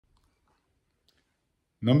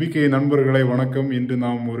நம்பிக்கை நண்பர்களை வணக்கம். இன்று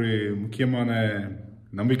நாம் ஒரு முக்கியமான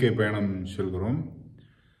நம்பிக்கை பயணம் செல்கிறோம்.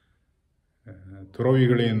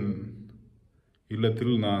 துறவிகளின்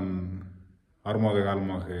இல்லத்தில் நான் 6 மாத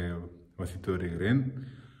காலமாக வசித்து வருகிறேன்.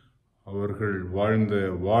 அவர்கள் வாழ்ந்த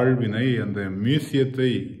வாழ்வினை, அந்த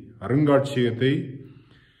மியூசியத்தை, அருங்காட்சியகத்தை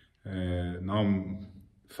நாம்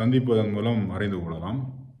சந்திப்பதன் மூலம் அறிந்து கொள்ளலாம்.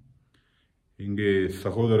 இங்கே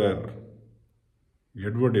சகோதரர்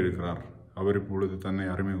எட்வர்ட் இருக்கிறார். அவர் இப்பொழுது தன்னை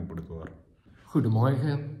அறிமுகப்படுத்துவார்.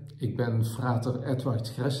 Goedemorgen, ik ben Frater Edward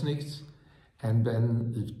en ben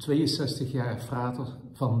 62 jaar frater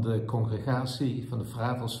van de congregatie van de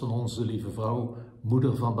fraters van Onze Lieve Vrouw,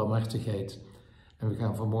 Moeder van Barmhartigheid. En we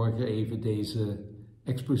gaan vanmorgen even deze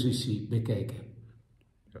expositie bekijken.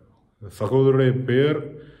 சகோதரருடைய பெயர்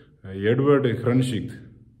Edward ஹ்ரன்ஷிக்.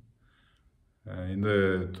 இந்த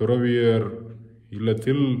துறவியர்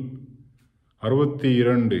இல்லத்தில்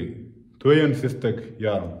 62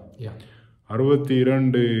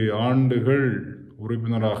 62 ஆண்டுகள்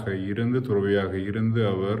உறுப்பினராக இருந்து, துறவியாக இருந்து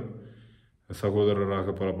அவர்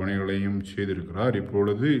சகோதரராக பல பணிகளையும் செய்திருக்கிறார்.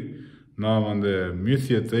 இப்பொழுது நாம் அந்த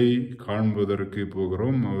மியூசியத்தை காண்பதற்கு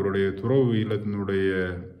போகிறோம். அவருடைய துறவு இல்லத்தினுடைய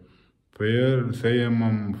பெயர்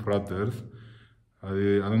CMM Fraters.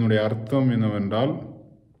 அதனுடைய அர்த்தம் என்னவென்றால்,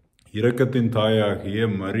 இரக்கத்தின் தாயாகிய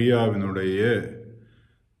மரியாவினுடைய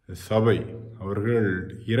சபை. அவர்கள்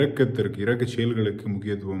இரக்கத்திற்கு, இரக்க செயல்களுக்கு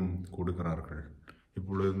முக்கியத்துவம் கொடுக்கிறார்கள்.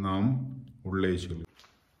 இப்பொழுது நாம் உள்ளே செல்கிறோம்.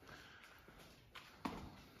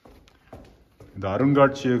 இந்த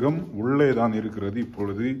அருங்காட்சியகம் உள்ளே தான் இருக்கிறது.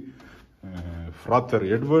 இப்பொழுது ஃப்ராத்தர்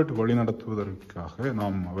எட்வர்ட் வழிநடத்துவதற்காக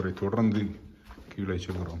நாம் அவரை தொடர்ந்து கீழே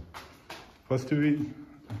செல்கிறோம். First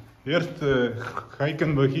eerst kijken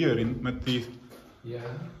we hierin met die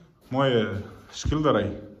mooie schilderij.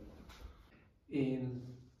 In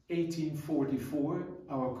 1844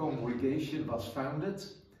 our congregation was founded,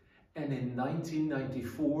 and in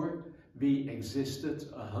 1994 we existed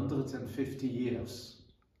 150 years.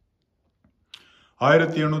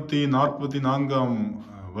 1844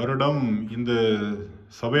 வருடம் இந்த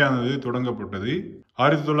சபையானது தொடங்கப்பட்டது.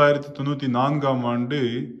 1994 ஆண்டு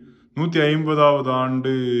 150வது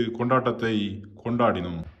ஆண்டு கொண்டாட்டத்தை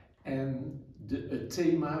கொண்டாடினோம். En het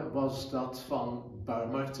thema was dat van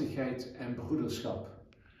barmhartigheid en broederschap.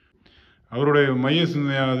 அவருடைய மைய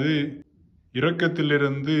சிந்தனையானது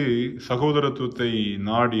இரக்கத்திலிருந்து சகோதரத்துவத்தை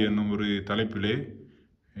நாடி என்னும் ஒரு தலைப்பிலே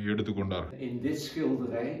எடுத்துக்கொண்டார். In this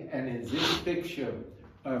schilderij and in this picture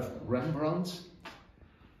of Rembrandt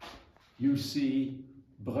you see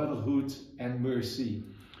brotherhood and mercy.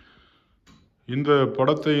 இந்த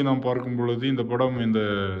படத்தை நாம் பார்க்கும் பொழுது, இந்த படம் இந்த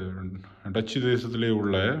டச்சு தேசத்திலே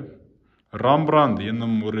உள்ள ராம்பிராந்த்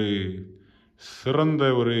என்னும் ஒரு சிறந்த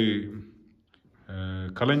ஒரு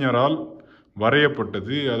கலைஞரால்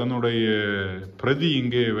வரையப்பட்டது. அதனுடைய பிரதி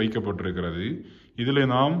இங்கே வைக்கப்பட்டிருக்கிறது. இதில்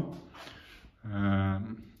நாம்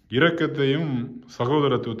இரக்கத்தையும்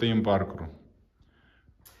சகோதரத்துவத்தையும் பார்க்கிறோம்.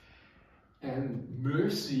 And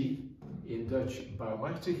mercy, in Dutch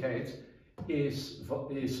barmhartigheid, is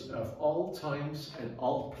of all times and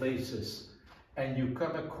all places, and you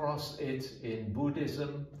come across it in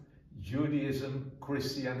Buddhism, Judaism,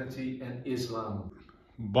 Christianity and Islam.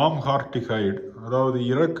 barmhartigheid, அதாவது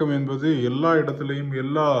இரக்கம் என்பது எல்லா இடத்திலையும்,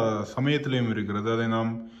 எல்லா சமயத்திலையும் இருக்கிறது. அதை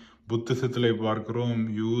நாம் புத்திசத்திலே பார்க்கிறோம்,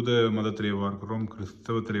 யூத மதத்திலே பார்க்கிறோம்,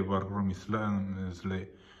 கிறிஸ்தவத்திலே பார்க்கிறோம், இஸ்லாமிலே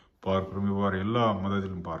பார்க்கிறோம், இவ்வாறு எல்லா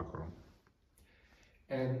மதத்திலும் பார்க்கிறோம்.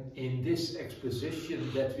 And in this exposition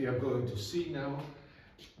that we are going to see now,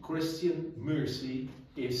 Christian mercy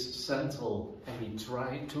is central, and we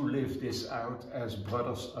try to live this out as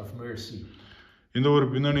brothers of mercy. இந்த ஒரு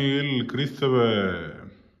பின்னணியில் கிறிஸ்தவ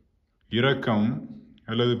இரக்கம்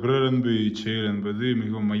அல்லது பிறரன்பு செயல் என்பது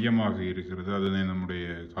மிகவும் மையமாக இருக்கிறது. அதனை நம்முடைய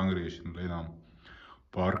காங்கிரிகேஷனில் நாம்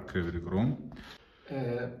பார்க்க இருக்கிறோம்.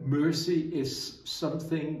 Mercy is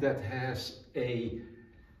something that has a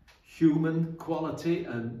human quality,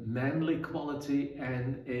 a manly quality and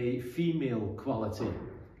a female quality.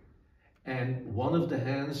 And one of the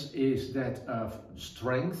hands is that of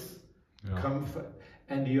strength, comfort,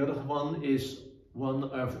 and the other one is one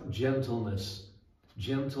of gentleness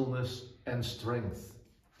and strength.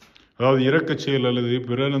 அதாவது இரக்க செயல் அல்லது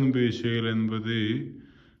பிறரன்பு செயல் என்பது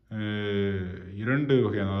இரண்டு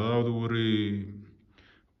வகையான, அதாவது ஒரு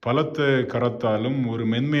பலத்த கரத்தாலும் ஒரு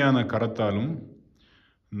மென்மையான கரத்தாலும்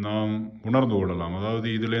நாம் உணர்ந்து கொள்ளலாம். அதாவது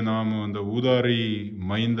இதில் நாம் அந்த ஊதாரி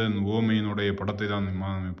மைந்தன் ஓமையினுடைய படத்தை தான்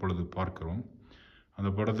நாம் இப்பொழுது பார்க்கிறோம். அந்த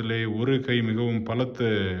படத்திலே ஒரு கை மிகவும் பலத்த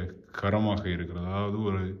கரமாக இருக்கிறது. அதாவது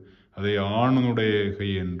அதை ஆணினுடைய கை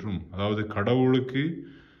என்றும், அதாவது கடவுளுக்கு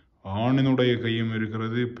ஆணினுடைய கையும்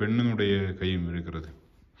இருக்கிறது, பெண்ணினுடைய கையும் இருக்கிறது.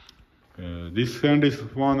 this hand is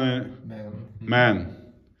for a man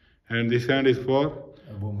and this hand is for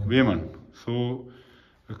women. So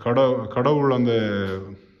கடவுள் அந்த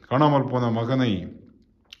காணாமல் போன மகனை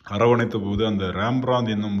அரவணைத்த போது அந்த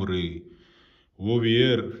ராம்பிராந்த் என்னும் ஒரு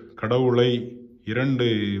ஓவியர் கடவுளை 2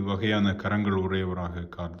 வகையான கரங்கள் உடையவராக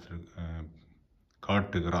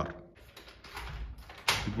காட்டுகிறார்.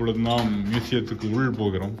 இப்பொழுது நாம் மியூசியத்துக்கு உள்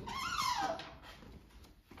போகிறோம்.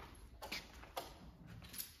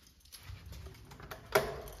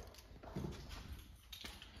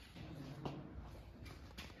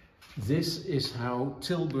 This is how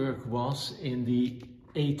Tilburg was in the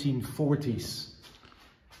 1840s.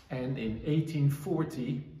 And in 1840,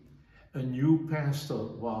 a new pastor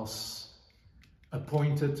was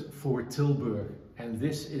appointed for Tilburg. And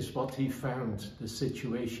this is what he found, the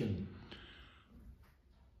situation.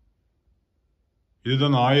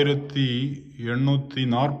 இதுதான்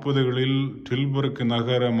 1840களில் டில்பர்க்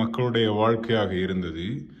நகர மக்களுடைய வாழ்க்கையாக இருந்தது.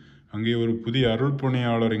 அங்கே ஒரு புதிய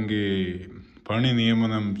அருள்பணியாளர் இங்கே பணி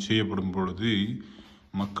நியமனம் செய்யப்படும் பொழுது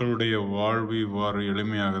மக்களுடைய வாழ்வு இவ்வாறு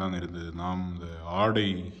எளிமையாக தான் இருந்தது. நாம் இந்த ஆடை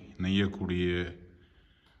நெய்யக்கூடிய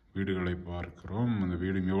வீடுகளை பார்க்கிறோம். அந்த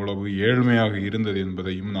வீடு எவ்வளவு ஏழ்மையாக இருந்தது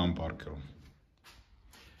என்பதையும் நாம் பார்க்கிறோம்.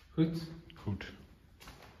 Goed.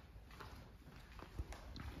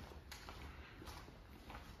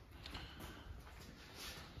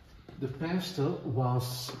 The pastor was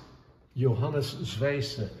Johannes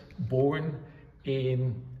Zwijse, born in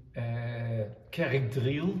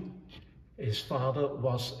Kerkdriel. His father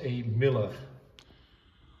was a miller.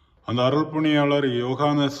 அந்த அருள்பணியாளர்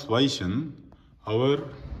யோகானஸ் வைசன் அவர்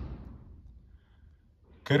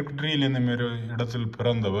கெர்க்ட்ரீல் என்னும் இடத்தில்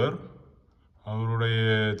பிறந்தவர். அவருடைய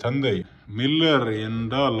தந்தை மில்லர்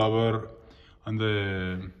என்றால் அவர் அந்த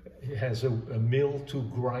He has a mill to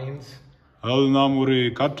grind. அதாவது நாம் ஒரு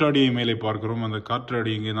காற்றாடியை மேலே பார்க்கிறோம். அந்த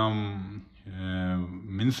காற்றாடி இங்கே நாம்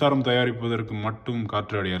மின்சாரம் தயாரிப்பதற்கு மட்டும்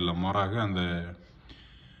காற்றாடி அல்ல, மாறாக அந்த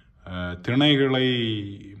திணைகளை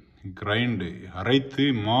கிரைண்டு அரைத்து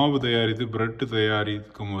மாவு தயாரித்து பிரெட்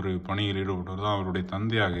தயாரிக்கும் ஒரு பணியில் ஈடுபட்டவர் தான் அவருடைய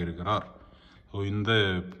தந்தையாக இருக்கிறார். ஸோ இந்த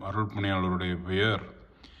அருள்பணியாளருடைய பெயர்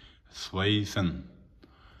ஸ்வைசன்.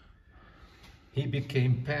 He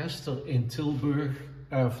became pastor in Tilburg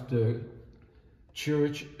of the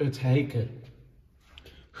church at Heike.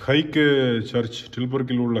 Haiku search,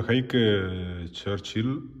 டில்பர்கில் உள்ள ஹைக்கு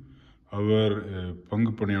சர்ச்சில் அவர்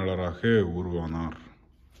பங்கு பணியாளராக உருவானார்.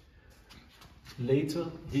 Later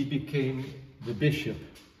he became the bishop.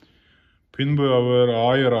 பின்பு அவர்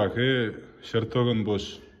ஆயராக ஷெர்தோகன்போஸ்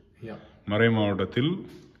மறை மாவட்டத்தில்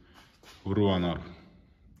உருவானார்.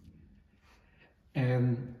 And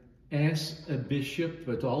as a bishop,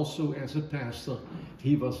 but also as a pastor,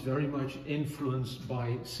 he was very much influenced by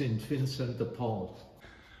Saint Vincent de Paul.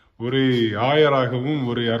 ஒரு ஆயராகவும்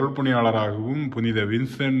ஒரு அருள்பணியாளராகவும் புனித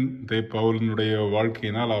வின்சென்ட் தே பவுலினுடைய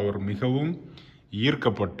வாழ்க்கையினால் அவர் மிகவும்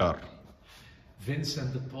ஈர்க்கப்பட்டார். Vincent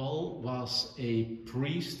de Paul was a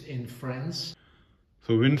priest in France.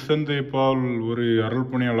 So Vincent தே பவுல் ஒரு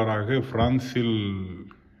அருள்பணியாளராக பிரான்சில்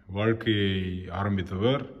வாழ்க்கையை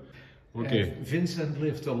ஆரம்பித்தவர். Okay, Vincent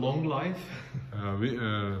lived a long life.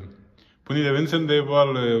 புனித Vincent தே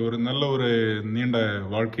பவுல் ஒரு நல்ல ஒரு நீண்ட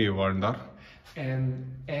வாழ்க்கையை வாழ்ந்தார். And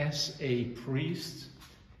as a priest,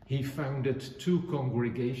 he founded 2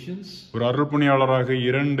 congregations. ஒரு அருள்பணியாளராக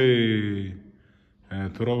 2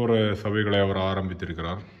 துறவற சபைகளை அவர்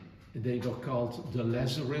ஆரம்பித்திருக்கிறார். They were called the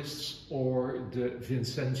Lazarists or the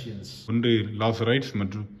Vincentians. ஒன்று லாசரைட்ஸ்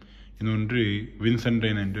மற்றும் இன்னொன்று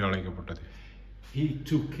வின்சென்டைன் என்று அழைக்கப்பட்டது. He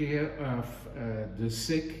took care of the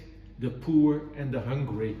sick, the poor and the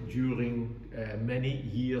hungry during many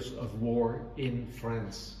years of war in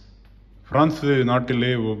France. France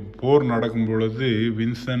நாட்டிலே போர் நடக்கும் பொழுது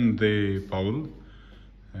வின்சென்ட் தே பவுல்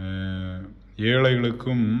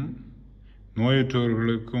ஏழைகளுக்கும்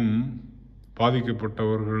நோயற்றவர்களுக்கும்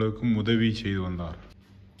பாதிக்கப்பட்டவர்களுக்கும் உதவி செய்து வந்தார்.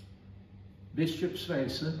 Bishop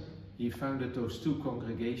Zwijse, he founded those 2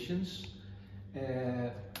 congregations.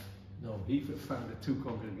 He founded 2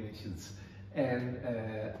 congregations. And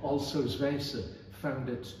also Zwijse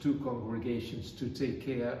founded 2 congregations to take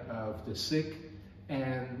care of the sick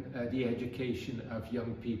and the education of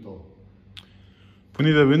young people.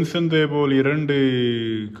 புனித Vincent தே பவுல் 2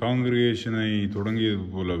 காங்கிரிகேஷனை தொடங்கியது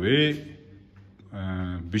போலவே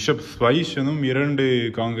பிஷப் ஸ்வைசனும் 2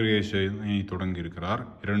 காங்கிரிகேஷனை தொடங்கி இருக்கிறார்.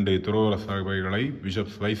 2 துறவற சபைகளை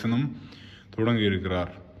பிஷப் ஸ்வைசனும் தொடங்கி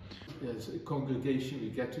இருக்கிறார். There's a congregation, we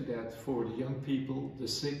get to that, for the young people, the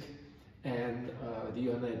sick and the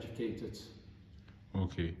uneducated.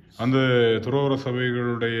 Okay, அந்த துறவற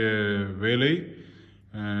சபைகளுடைய வேலை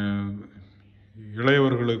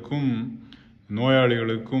இளையவர்களுக்கும்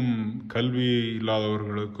நோயாளிகளுக்கும் கல்வி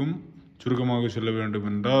இல்லாதவர்களுக்கும் சுருக்கமாக சொல்ல வேண்டும்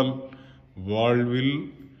என்றால் வாழ்வில்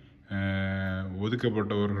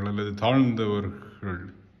ஒதுக்கப்பட்டவர்கள் அல்லது தாழ்ந்தவர்கள்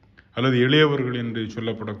அல்லது எளியவர்கள் என்று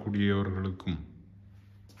சொல்லப்படக்கூடியவர்களுக்கும்.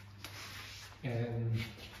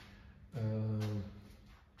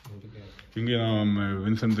 இங்கே நாம்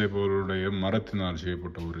வின்சென்ட் அவர்களுடைய மரத்தினால்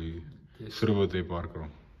செய்யப்பட்ட ஒரு சிறுவத்தை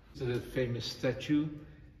பார்க்கிறோம். The famous statue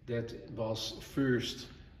that was first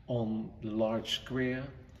on the large square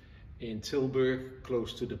in Tilburg,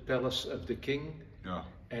 close to the palace of the king. Yeah.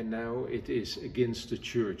 And now it is against the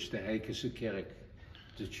church, the Heikese Kerk,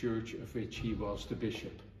 the church of which he was the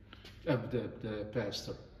bishop, the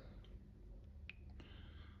pastor.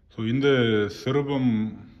 So இந்த சிறுவம்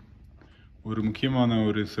ஒரு முக்கியமான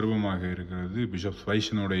ஒரு சிறுவமாக இருக்கிறது. Bishop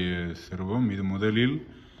ஸ்வைசனுடைய சிறுவம். இது முதலில்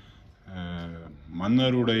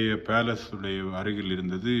மன்னருடைய பேலஸுடைய அருகில்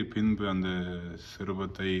இருந்தது. பின்பு அந்த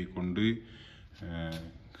சிறுவத்தை கொண்டு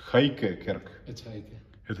ஹைக்க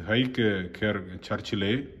கேர்க்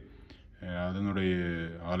சர்ச்சிலே அதனுடைய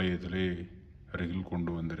ஆலயத்திலே அருகில்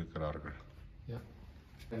கொண்டு வந்திருக்கிறார்கள்.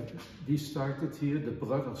 These started here, the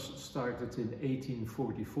brothers started in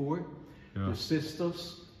 1844. Yeah. The sisters,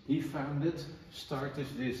 he founded, started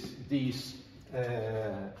these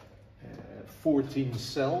 14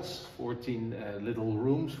 cells, 14 little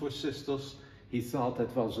rooms for sisters. He thought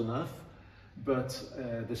that was enough, but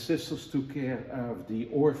the sisters took care of the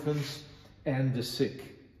orphans and the sick.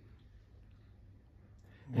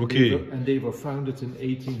 Okay. And they were founded in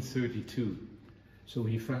 1832. So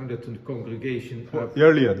he founded a congregation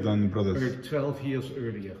earlier than brothers. 12 years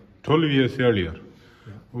earlier. 12 years earlier.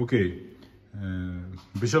 Yeah. Okay.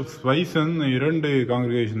 Bishop ஸ்வைசன் 2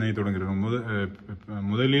 காங்கிரிகேஷனை தொடங்குகிறார்.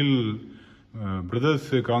 முதலில்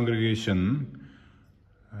brothers congregation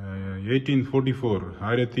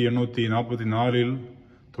 1844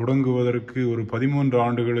 தொடங்குவதற்கு ஒரு 13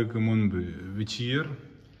 ஆண்டுகளுக்கு முன்பு. Which year?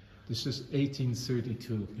 This is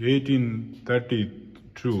 1832.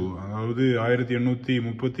 1832, அதாவது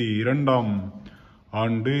 1832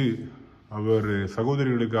 ஆண்டு அவர்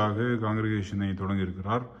சகோதரிகளுக்காக காங்கிரிகேஷனை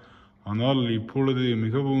தொடங்கியிருக்கிறார். ஆனால் இப்பொழுது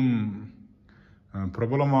மிகவும்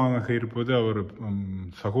பிரபலமாக இருப்பது அவர்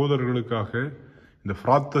சகோதரர்களுக்காக, இந்த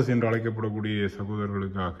ஃப்ராத்தஸ் என்று அழைக்கப்படக்கூடிய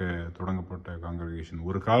சகோதரர்களுக்காக தொடங்கப்பட்ட காங்கிரிகேஷன்.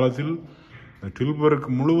 ஒரு காலத்தில் டில்பர்க்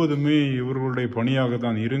முழுவதுமே இவர்களுடைய பணியாக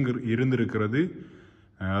தான் இருந்திருக்கிறது.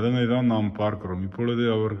 அதனை தான் நாம் பார்க்கிறோம். இப்பொழுது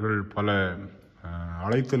அவர்கள் பல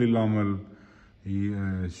அழைத்தல் இல்லாமல்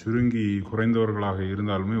சுருங்கி குறைந்தவர்களாக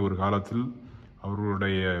இருந்தாலுமே ஒரு காலத்தில்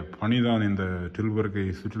அவர்களுடைய பணிதான் இந்த டில்பர்கை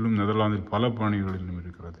சுற்றிலும் நெதர்லாந்தில் பல பணிகளிலும்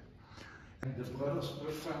இருக்கிறது. The brothers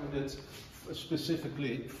were founded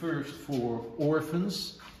specifically first for orphans,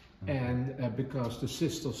 and because the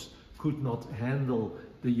sisters could not handle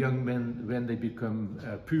the young men when they become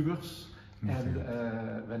pubers and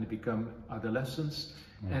when they become adolescents.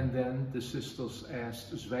 And then the sisters asked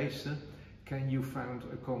Zwijse, can you found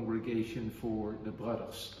a congregation for the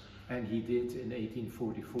brothers? And he did in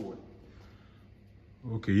 1844.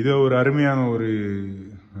 Okay, இது ஒரு அருமையான ஒரு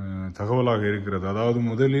தகவலாக இருக்கிறது. அதாவது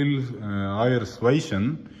முதலில் ஆயர் ஸ்வைசன்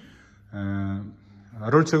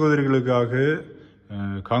அருள் சகோதரிகளுக்காக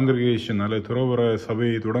congregation அல்லது துறவற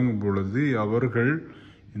சபையை தொடங்கும் பொழுது அவர்கள்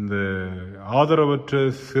இந்த ஆதரவற்ற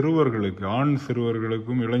சிறுவர்களுக்கு, ஆண்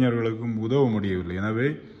சிறுவர்களுக்கும் இளைஞர்களுக்கும் உதவ முடியவில்லை. எனவே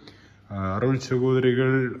அருள்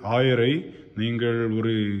சகோதரிகள் ஆயரை நீங்கள்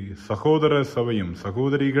ஒரு சகோதர சபையும்,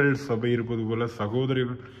 சகோதரிகள் சபை இருப்பது போல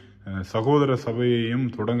சகோதர சபையையும்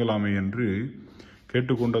தொடங்கலாமே என்று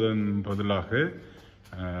கேட்டுக்கொண்டதன் பதிலாக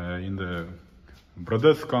இந்த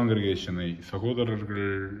பிரதர்ஸ் காங்கிரிகேஷனை, சகோதரர்கள்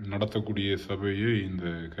நடத்தக்கூடிய சபையை இந்த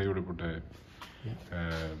கைவிடப்பட்ட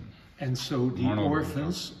And so the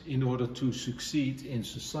orphans, in order to succeed in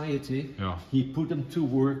society, he put them to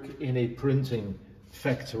work in a printing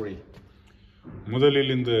factory.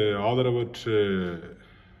 முதலில் இந்த ஆதரவற்ற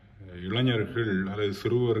இளைஞர்கள் அல்லது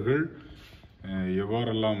சிறுவர்கள்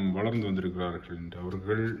எவ்வாறெல்லாம் வளர்ந்து வந்திருக்கிறார்கள் என்று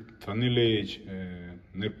அவர்கள் தன்னிலே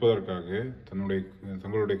நிற்பதற்காக,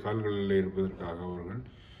 தங்களுடைய கால்களில் இருப்பதற்காக அவர்கள்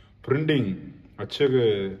பிரிண்டிங், அச்சக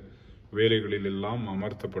வேலைகளில் எல்லாம்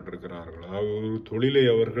அமர்த்தப்பட்டிருக்கிறார்கள். அதாவது ஒரு தொழிலை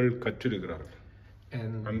அவர்கள் கற்றிருக்கிறார்கள்.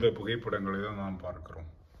 அந்த புகைப்படங்களை தான் நாம் பார்க்கிறோம்.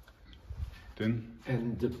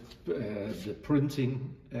 And the printing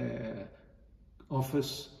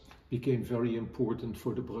office became very important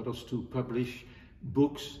for the brothers to publish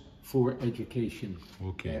books for education,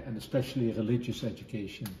 and especially religious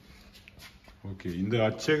education. Okay, இந்த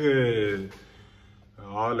அச்சக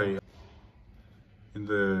ஆலை,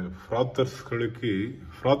 இந்த ஃப்ராத்தர்ஸ்களுக்கு,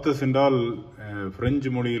 ஃப்ராத்தர்ஸ் என்றால் பிரெஞ்சு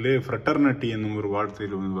மொழியிலே ஃப்ரெட்டர்னிட்டி என்னும் ஒரு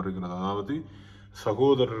வார்த்தையில் வருகிறது. அதாவது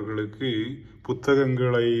சகோதரர்களுக்கு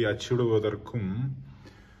புத்தகங்களை அச்சிடுவதற்கும்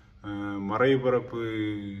மறைபரப்பு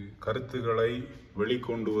கருத்துக்களை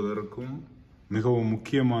வெளிக்கொண்டுவதற்கும் மிகவும்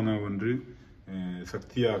முக்கியமான ஒன்று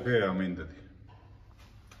சக்தியாக அமைந்தது.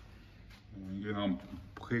 இங்கே நாம்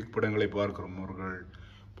புகைப்படங்களை பார்க்கிறோம். அவர்கள்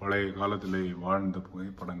பழைய காலத்திலே வாழ்ந்த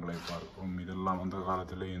புகைப்படங்களை பார்க்கிறோம். இதெல்லாம் அந்த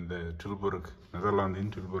காலத்திலே இந்த டில்பர்க்,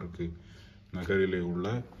 நெதர்லாந்தின் டில்பர்க் நகரிலே உள்ள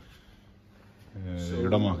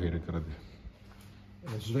இடமாக இருக்கிறது.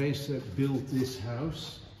 Frater built this house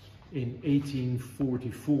in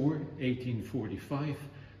 1844, 1845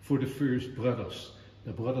 for the first brothers.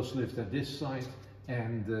 The brothers lived at this side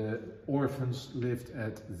and the orphans lived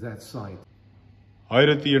at that side.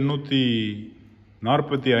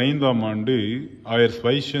 1845ஆம் ஆண்டு ஆயர்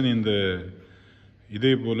ஸ்வைஷன் இந்த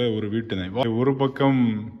இதே போல ஒரு வீட்டினை ஒரு பக்கம்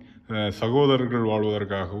சகோதரர்கள்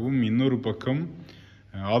வாழ்வதற்காகவும் இன்னொரு பக்கம்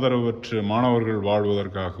ஆதரவற்ற மாணவர்கள்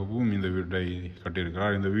வாழ்வதற்காகவும் இந்த வீட்டை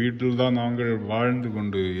கட்டியிருக்கிறார். இந்த வீட்டில் தான் நாங்கள் வாழ்ந்து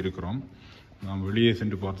கொண்டு இருக்கிறோம். நாம் வெளியே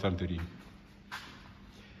சென்று பார்த்தால் தெரியும்.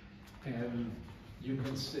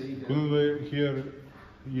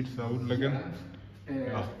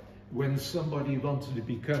 When somebody wanted to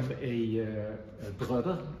become a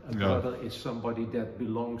brother is somebody that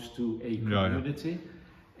belongs to a community.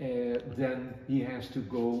 Then he has to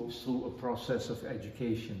go through a process of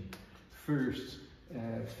education. First,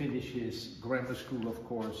 finishes grammar school, of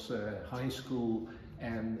course, high school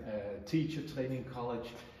and teacher training college,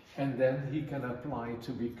 and then he can apply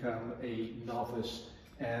to become a novice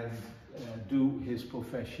and do his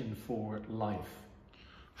profession for life.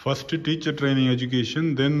 First teacher training education,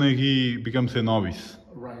 then he becomes a novice.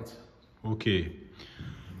 Right. Okay.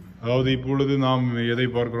 அதாவது இப்பொழுது நாம் எதை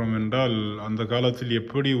பார்க்கிறோம் என்றால், அந்த காலத்தில்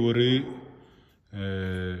எப்படி ஒரு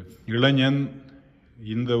இளைஞன்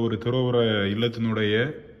இந்த ஒரு துறவற இல்லத்தினுடைய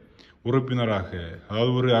உறுப்பினராக,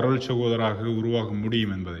 அதாவது ஒரு அருள் சகோதராக உருவாக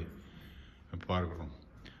முடியும் என்பதை பார்க்கிறோம்.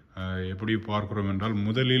 எப்படி பார்க்கிறோம் என்றால்,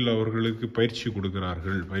 முதலில் அவர்களுக்கு பயிற்சி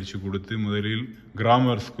கொடுக்கிறார்கள். பயிற்சி கொடுத்து முதலில்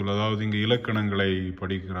கிராமர் ஸ்கூல், அதாவது இங்கே இலக்கணங்களை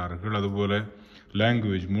படிக்கிறார்கள். அதுபோல்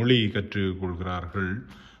லாங்குவேஜ், மொழி கற்றுக்கொள்கிறார்கள்.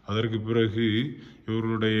 அதற்கு பிறகு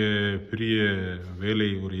இவர்களுடைய பெரிய வேலை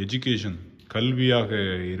ஒரு எஜுகேஷன், கல்வியாக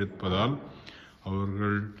இருப்பதால்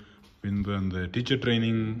அவர்கள் பின்பு அந்த டீச்சர்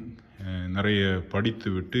ட்ரைனிங் நிறைய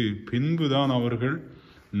படித்துவிட்டு பின்பு தான் அவர்கள்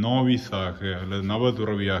நாவிஸாக அல்லது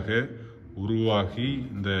நவதுறவியாக உருவாகி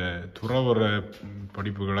இந்த துறவற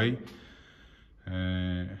படிப்புகளை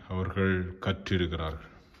அவர்கள்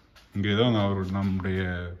கற்றிருக்கிறார்கள். இங்கே தான் அவர்கள் நம்முடைய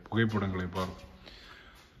புகைப்படங்களை பார்க்கிறோம்.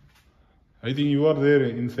 I think you are there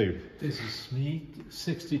inside. This is me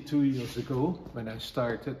 62 years ago when I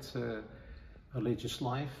started religious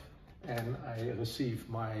life. And I received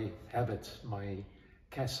my habit, my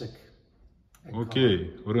cassock. Okay,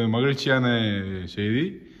 ஒரு மகிழ்ச்சியான செய்தி.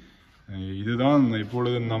 இதுதான்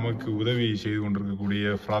இப்பொழுது நமக்கு உதவி செய்து கொண்டிருக்கக்கூடிய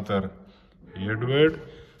ஃப்ராத்தர் எட்வர்ட்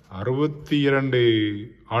 62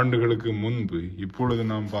 ஆண்டுகளுக்கு முன்பு. இப்பொழுது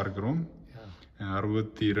நாம் பார்க்கிறோம்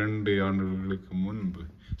 62 ஆண்டுகளுக்கு முன்பு,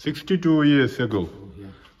 62 years ago.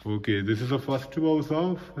 Okay, this is the first house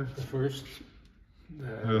of the first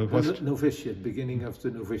novitiate, beginning of the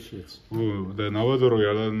novitiates. The நவதுறவி,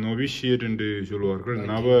 அதாவது novitiate என்று சொல்வார்கள்.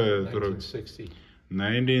 நவதுறவி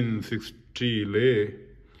 1960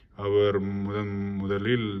 அவர்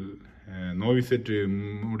முதலில் நோவிசெட்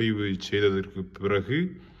முடிவு செய்ததற்கு பிறகு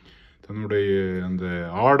தன்னுடைய அந்த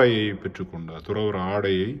ஆடையை பெற்றுக்கொண்டார், துறவற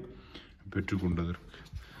ஆடையை பெற்றுக்கொண்டதற்கு.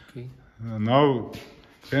 Now,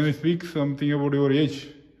 can you speak something about your age?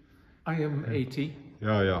 I am 80.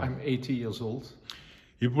 I'm 80 years old.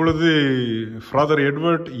 இப்பொழுது ஃப்ராதர்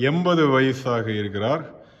எட்வர்ட் 80 வயசாக இருக்கிறார்.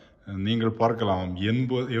 நீங்கள் பார்க்கலாம்,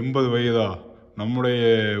 80 வயதா? நம்முடைய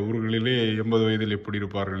ஊர்களிலே 80 வயதில் எப்படி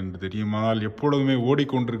இருப்பார்கள் என்று தெரியும். ஆனால் எப்பொழுதுமே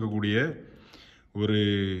ஓடிக்கொண்டிருக்கக்கூடிய ஒரு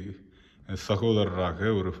சகோதரராக,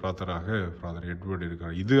 ஒரு ஃப்ராதராக ஃப்ராதர் எட்வர்ட்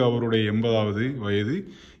இருக்கிறார். இது அவருடைய 80வது வயது.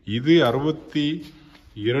 இது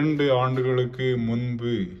 62 ஆண்டுகளுக்கு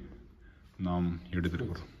முன்பு நாம்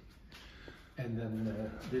எடுத்திருக்கிறோம். And then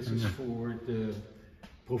this is for the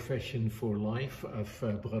profession for life of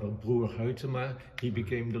Brother Broer Huytema. He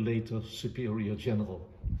became the later Superior General.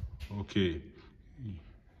 Okay.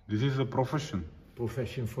 This is a profession.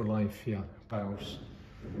 Profession for life, yeah. Powers.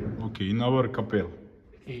 Okay, in our chapel.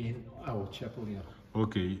 In our chapel, yeah.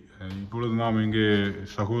 Okay. இப்பொழுது நாம் இங்கே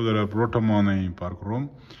சகோதரர் புரோட்டமானை பார்க்கிறோம்.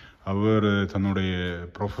 அவர் தன்னுடைய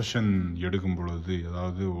profession எடுக்கும் பொழுது,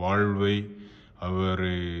 அதாவது வாழ்வை அவர்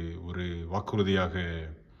ஒரு வாக்குறுதியாக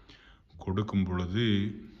கொடுக்கும் பொழுது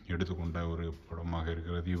எடுத்துக்கொண்ட ஒரு படமாக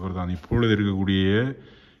இருக்கிறது. இவர் தான் இப்பொழுது இருக்கக்கூடிய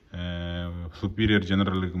சுப்பீரியர்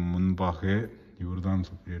ஜெனரலுக்கு முன்பாக இவர் தான்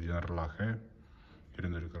சுப்பீரியர் ஜெனரலாக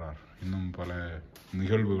இருந்திருக்கிறார். இன்னும் பல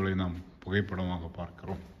நிகழ்வுகளை நாம் புகைப்படமாக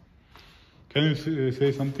பார்க்கிறோம். Can you say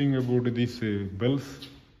something about these bells?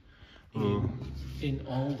 In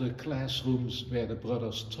all the classrooms where the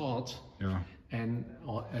brothers taught, Yeah. and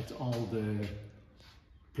at all the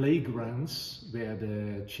playgrounds where the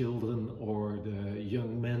children or the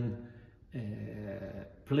young men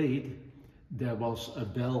played, there was a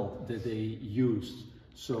bell that they used,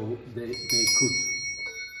 so they could.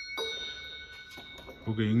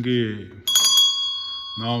 Okay, இங்கே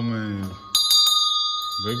நாம்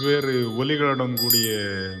வெவ்வேறு ஒலிகளுடன் கூடிய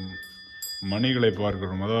மணிகளை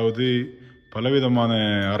பார்க்கிறோம். அதாவது பலவிதமான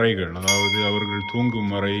அறைகள், அதாவது அவர்கள்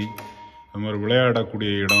தூங்கும் அறை, அது மாதிரி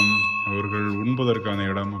விளையாடக்கூடிய இடம், அவர்கள் உண்பதற்கான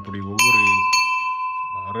இடம், அப்படி ஒவ்வொரு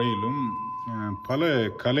அறையிலும் பல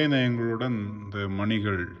கலைநயங்களுடன் இந்த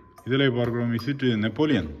மணிகள். இதில் பார்க்கிறோம். Is it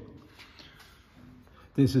Napoleon?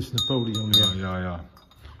 This is Napoleon. Yeah.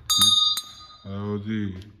 அதாவது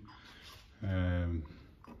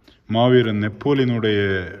மாவீரன் நெப்போலியனுடைய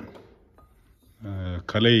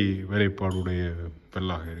கலை வேலைப்பாடுடைய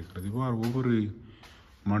பெல்லாக இருக்கிறது. இவ்வாறு ஒவ்வொரு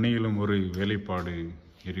மணியிலும் ஒரு வேலைப்பாடு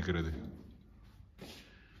இருக்கிறது.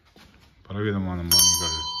 பலவிதமான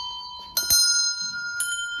மணிகள்.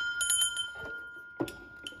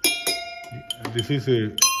 This is a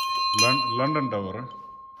London tower.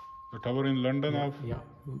 The tower in London of? Yeah,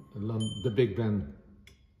 the Big Ben.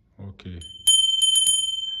 Okay.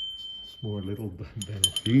 More little Ben.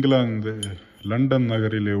 England London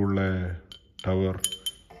நகரிலே உள்ள tower.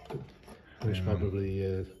 There's probably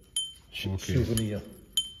a souvenir.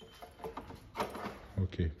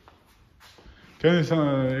 Okay. Can you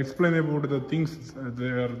explain about the things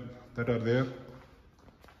that are there?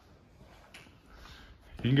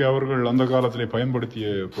 இங்கே அவர்கள் அந்த காலத்திலே பயன்படுத்திய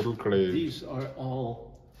பொருட்களை. These are all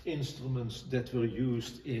instruments that were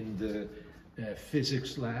used in the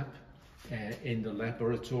physics lab, in the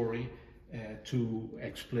laboratory, to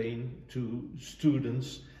explain to students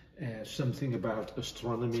something about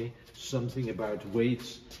astronomy, something about weights,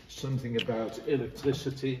 something about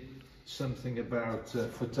electricity, something about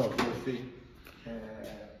photography,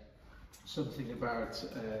 something about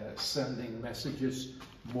sending messages,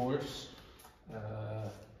 Morse,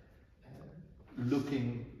 looking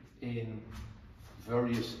in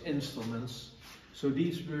various instruments. So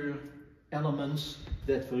these were elements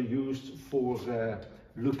that were used for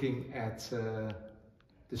looking at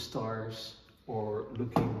the stars or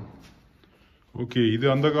looking. Okay, இது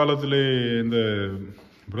அந்த காலத்திலே இந்த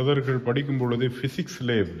பிரதர்கள் படிக்கும் பொழுது physics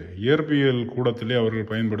லேப்ல, இயற்பியல் கூடத்திலே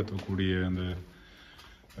அவர்கள் பயன்படுத்தக்கூடிய அந்த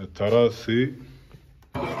தராசு.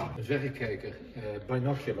 Verrekijker,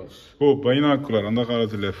 binoculars. பைனாக்குலர், அந்த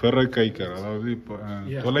காலத்தில் ஃபெர்ரைக்கைக்கர், அதாவது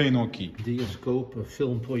தொலைநோக்கி. Dioscope, a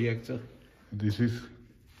film projector. This is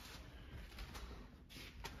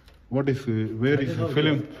what is where is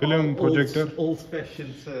film projector?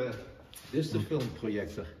 Old-fashioned. This is the film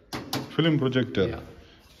projector. Film projector. Yeah.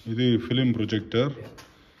 இது film projector. Yeah.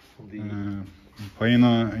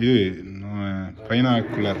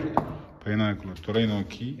 பைனாக்குலர்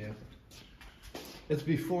தொலைநோக்கி. Yeah. It's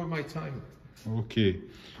before my time. Okay,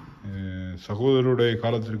 சகோதரருடைய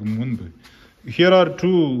காலத்திற்கு முன்பு. Here are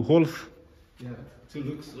two holes. Yeah, to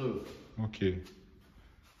look through. Okay.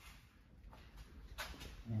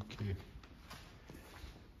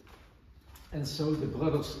 And so the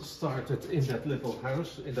brothers started in that little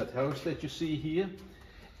house, in that house that you see here.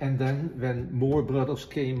 And then when more brothers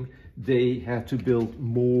came, they had to build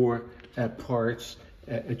more parts,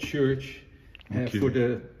 a church for the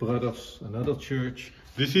brothers, another church.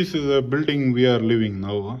 This is the building we are living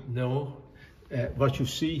now. Huh? No, what you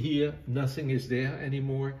see here, nothing is there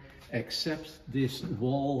anymore except this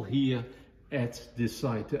wall here at this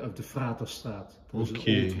side of the Fraterstraat. There's an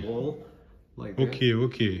old wall like that.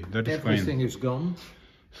 Okay, that is Everything fine. is gone.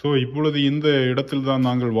 So இப்பொழுது இந்த இடத்தில் தான்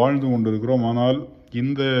நாங்கள் வாழ்ந்து கொண்டிருக்கிறோம். ஆனால்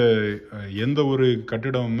இந்த எந்த ஒரு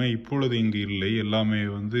கட்டிடமுமே இப்பொழுது இங்கு இல்லை. எல்லாமே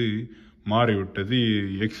வந்து மாறிவிட்டது.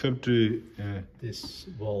 Accept this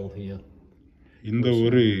wall here. இந்த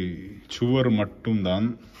ஒரு சுவர் மட்டும்தான்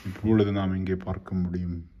இப்பொழுது நாம் இங்கே பார்க்க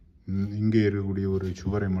முடியும். இங்கே இருக்கக்கூடிய ஒரு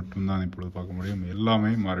சுவரை மட்டும்தான் இப்பொழுது பார்க்க முடியும்.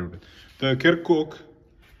 எல்லாமே மாறிவிட்டது. The kerkhoek.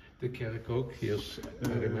 The kerkhoek, yes.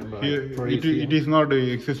 I remember. It is not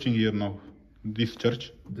existing here now. This church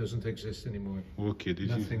doesn't exist anymore. Okay,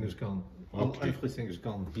 nothing is gone. Okay. Everything is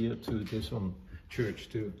gone here to this one church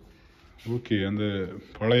too. Okay, அந்த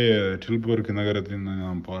பழைய டில்பர்க் நகரத்தை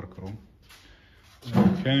நாம் பார்க்கிறோம்.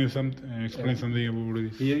 Can you explain something about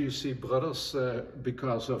this? Here you see brothers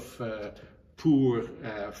because of poor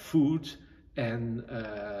food, and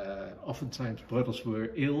oftentimes brothers were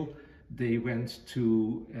ill. They went to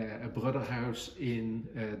a brother house in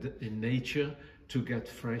nature to get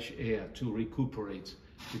fresh air, to recuperate,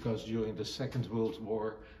 because during the Second World War,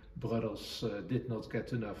 brothers did not get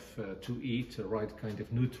enough to eat, the right kind of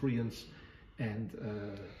nutrients, and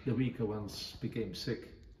the weaker ones became sick.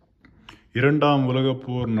 இரண்டாம் உலகப்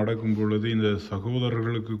போர் நடக்கும் பொழுது இந்த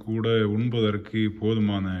சகோதரர்களுக்கு கூட உண்பதற்கு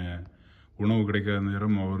போதுமான உணவு கிடைக்காத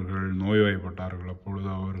நேரம் அவர்கள் நோய்வாய்ப்பட்டார்கள். அப்பொழுது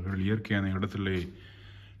அவர்கள் இயற்கையான இடத்திலே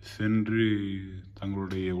சென்று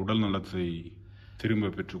தங்களுடைய உடல் நலத்தை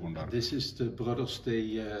திரும்ப பெற்றுக்கொண்டார்கள். This is the brothers, they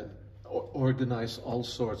organize all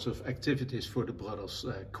sorts of activities for the brothers,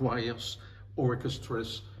 choirs,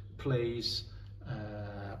 orchestras, plays,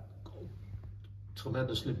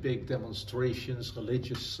 tremendously big demonstrations,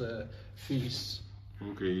 religious feasts.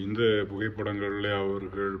 Okay, இந்த புகைப்படங்களில்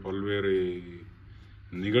அவர்கள் பல்வேறு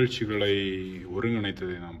நிகழ்ச்சிகளை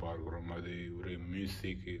ஒருங்கிணைத்ததை நாம் பார்க்கிறோம். அது ஒரு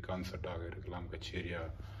மியூசிக் கான்சர்ட்டாக இருக்கலாம்,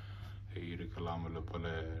 கச்சேரியாக இருக்கலாம், இல்லை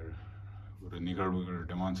பல ஒரு நிகழ்வுகள்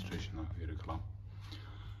டெமான்ஸ்ட்ரேஷனாக இருக்கலாம்.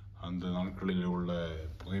 அந்த நாட்களில் உள்ள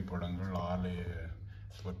புகைப்படங்கள் ஆலய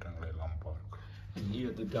தோற்றங்களை எல்லாம் பார்க்கிறோம். And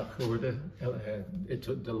here the dagorde,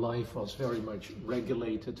 the life was very much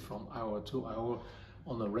regulated from hour to hour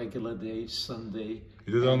on a regular day, Sunday.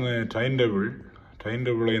 இதுதான் டைம்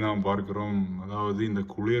டேபிளை நாம் பார்க்கிறோம். அதாவது இந்த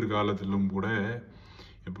குளிர் காலத்திலும் கூட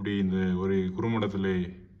எப்படி இந்த ஒரு குறுமடத்திலே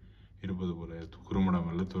இருப்பது போல, குறுமடம்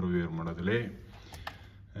அல்ல துறவியர் மடத்திலே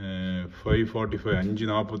 5:45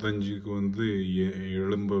 5:45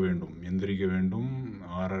 எழும்ப வேண்டும், எந்திரிக்க வேண்டும்.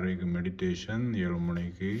 6:30 மெடிடேஷன், 7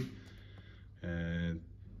 மணிக்கு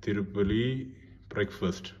திருப்பலி,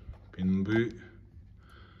 பிரேக்ஃபாஸ்ட், பின்பு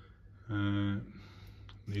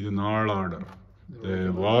இது நாள் ஆர்டர்,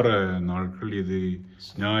 வார நாட்கள், இது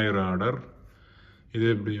ஞாயிறு ஆர்டர், இது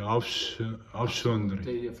எப்படி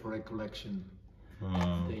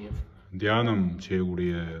தியானம்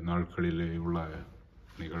செய்யக்கூடிய நாட்களிலே உள்ள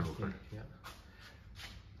நிகழ்வுகள்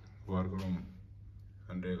பார்க்கிறோம்.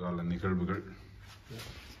 அன்றைய கால நிகழ்வுகள்.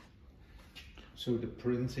 So the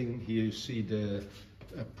printing here, you see the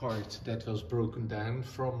part that was broken down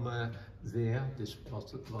from there. This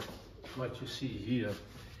what you see here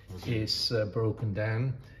is broken down.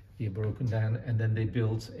 Here broken down, and then they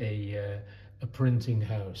built a printing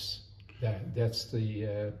house. That's the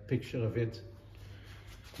picture of it.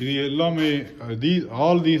 இது எல்லாமே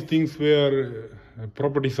all these things were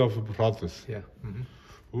properties of Fraters. Yeah.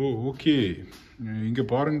 Okay, இங்கே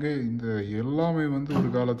பாருங்க, இந்த எல்லாமே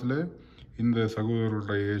ஒரு காலத்தில் இந்த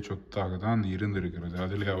சகோதரருடைய சொத்தாக தான் இருந்திருக்கிறது.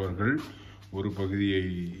 அதில் அவர்கள் ஒரு பகுதியை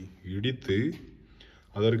இடித்து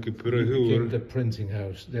அதற்கு பிறகு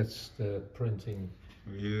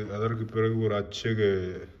அதற்கு பிறகு ஒரு அச்சக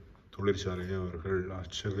தொழிற்சாலையை அவர்கள்,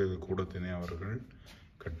 அச்சக கூடத்தினை அவர்கள்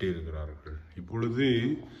கட்டியிருக்கிறார்கள். இப்பொழுது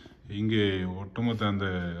இங்கே ஒட்டுமொத்த அந்த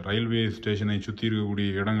ரயில்வே ஸ்டேஷனை சுற்றி இருக்கக்கூடிய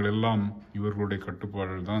இடங்கள் எல்லாம் இவர்களுடைய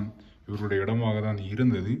கட்டுப்பாடுகள் தான், இவர்களுடைய இடமாக தான்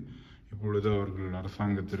இருந்தது. இப்பொழுது அவர்கள்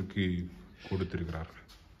அரசாங்கத்திற்கு கொடுத்திருக்கிறார்கள்.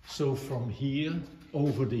 So from here,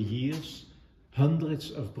 over the years, hundreds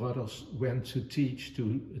of brothers went to teach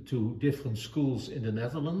to different schools in the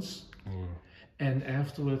Netherlands. And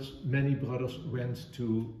afterwards, many brothers went to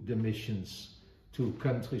the missions, to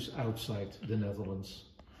countries outside the Netherlands.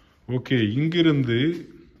 Okay, இங்கிருந்து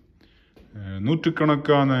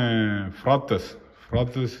நூற்றுக்கணக்கான ஃப்ராத்தர்ஸ்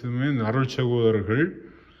அருள் சகோதரர்கள்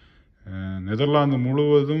Netherlands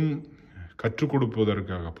முழுவதும் கற்றுக்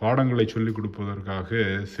கொடுப்பதற்காக, பாடங்களை சொல்லிக் கொடுப்பதற்காக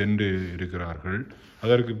சென்று இருக்கிறார்கள்.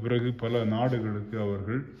 அதற்கு பிறகு பல நாடுகளுக்கு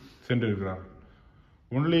அவர்கள் சென்றிருக்கிறார்கள்.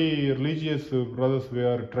 Only religious brothers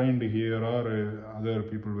were trained here, or other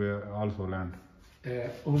people were also learned?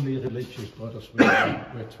 Only religious brothers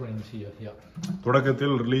were trained here. Yeah.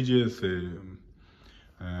 தொடக்கத்தில் ரிலீஜியஸ்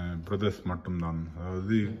பிரதர்ஸ் மட்டும்தான்,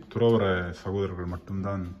 அதாவது துறவர சகோதரர்கள்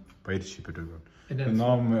மட்டும்தான் பயிற்சி பெற்றிருக்கிறார்கள்.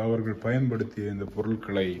 நாம் அவர்கள் பயன்படுத்திய இந்த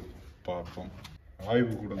பொருட்களை பார்ப்போம்.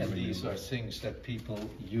 ஆய்வு கூடங்கள். These are things that people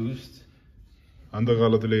used. அந்த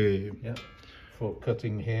காலத்திலே for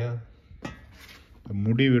cutting hair.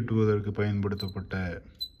 முடி வெட்டுவதற்கு பயன்படுத்தப்பட்ட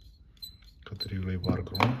கத்திரிகளை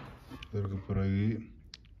பார்க்கிறோம். அதற்கு பிறகு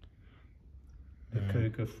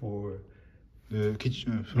for the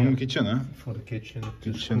kitchen, from kitchen, for the kitchen,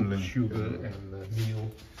 sugar and meal.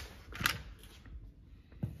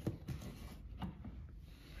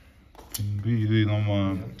 இது நம்ம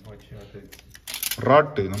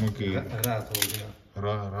ராட்டு, நமக்கு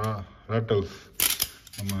ராட்டல்ஸ்,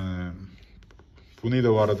 நம்ம புனித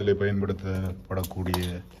வாரத்திலே பயன்படுத்தப்படக்கூடிய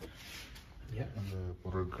அந்த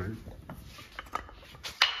பொருட்கள்.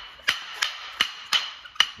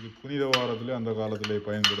 இது புனித வாரத்தில் அந்த காலத்தில்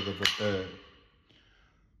பயன்படுத்தப்பட்ட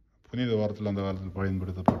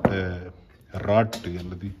ராட்டு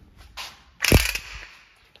அல்லது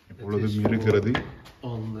இப்பொழுதும் இருக்கிறது.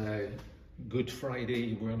 On Good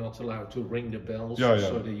Friday, we're not allowed to ring the bells,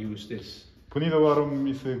 so they use this. புனித வாரம்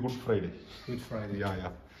is a Good Friday. Good Friday.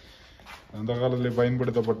 Yeah. அந்த காலத்தில்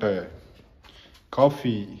பயன்படுத்தப்பட்ட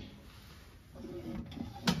coffee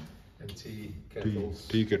and kettles.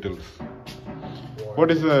 Tea kettles. What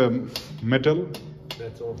is the metal?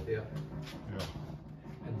 Metal, yeah.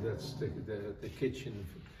 And that's the kitchen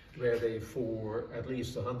where they, for at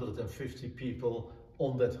least 150 people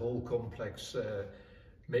on that whole complex,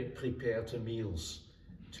 prepare the meals.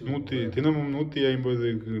 தினமும்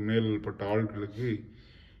 150க்கு மேற்பட்ட ஆட்களுக்கு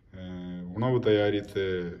உணவு தயாரித்த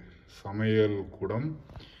சமையல் கூடம்,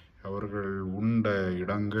 அவர்கள் உண்ட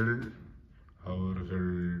இடங்கள்,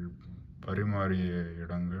 அவர்கள் பரிமாறிய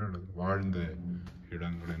இடங்கள், வாழ்ந்த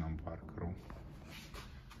இடங்களை நாம் பார்க்கிறோம்.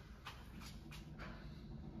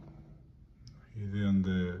 இது அந்த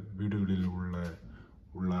வீடுகளில்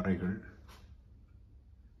உள்ள அறைகள்.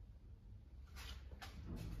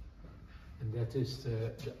 And that is the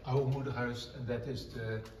oude moederhuis, and that is the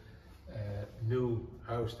new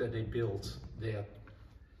house that they built there.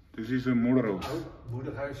 This is a moederhuis.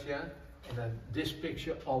 Moederhuis, yeah. And then this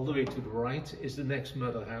picture all the way to the right is the next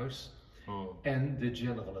motherhouse. And the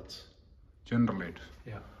generalate. Generalate.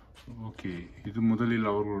 Yeah. Okay. இது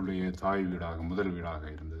முதலில் அவர்களுடைய தாய் வீடாக, முதல் வீடாக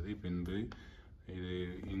இருந்தது. பின்பு இது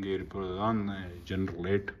இங்கே இருப்பதுதான்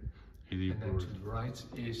generalate. இது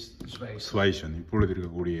ஸ்வைசன் இப்பொழுது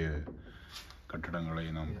இருக்கக்கூடிய கட்டடங்களை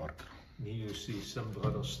நாம் பார்க்கிறோம். You see some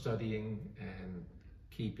brothers studying and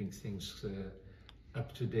keeping things up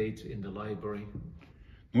to date in the library.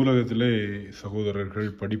 நூலகத்திலே சகோதரர்கள்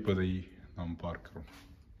படிப்பதை நாம் பார்க்கிறோம்.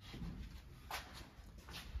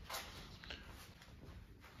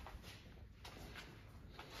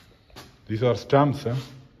 These are stamps, huh?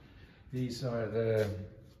 These are the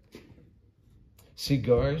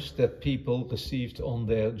cigars that people received on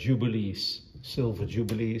their jubilees, silver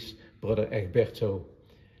jubilees, Brother Egberto.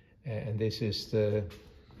 And this is the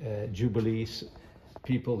jubilees.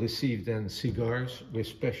 People received then cigars with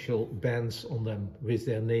special bands on them with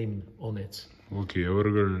their name on it. Okay,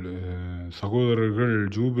 அவர்கள் சகோதரர்கள்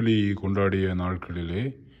jubilee கொண்டாடிய நாட்களிலே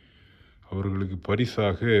அவர்களுக்கு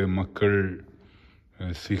பரிசாக மக்கள்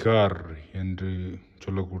சிகார் என்று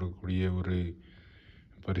சொல்லக்கூடிய ஒரு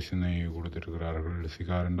பரிசினை கொடுத்திருக்கிறார்கள்.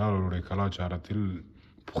 சிகார் என்றால் அவருடைய கலாச்சாரத்தில்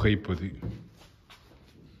புகைப்பது.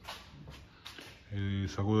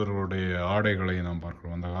 சகோதரர்களுடைய ஆடைகளை நாம்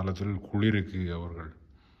பார்க்கிறோம். அந்த காலத்தில் குளிருக்கு அவர்கள்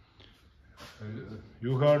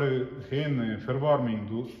You had geen verwarming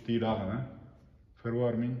die dagen, hè?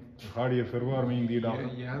 Verwarming? Had je verwarming die dagen?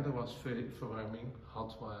 Ja, er was verwarming.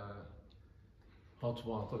 Hot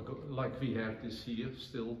water, like we have this here,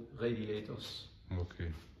 still radiators. Okay.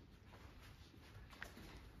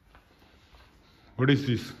 What is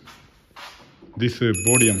this? This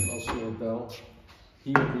podium. Also a bell.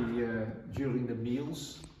 Here, during the meals,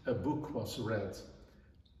 a book was read.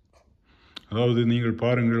 அதாவது நீங்கள்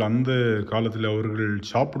பாருங்கள், அந்த காலத்தில் அவர்கள்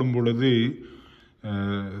சாப்பிடும் பொழுது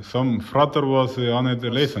some frater was on it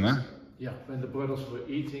lesson, eh? Yeah, when the brothers were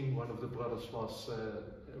eating, one of the brothers was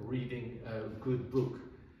reading a good book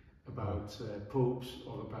about popes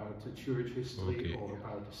or about the church history, or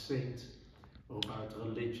about a saint or about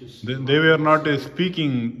religious. They were not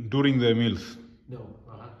speaking during the meals. No.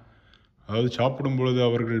 அதாவது சாப்பிடும் பொழுது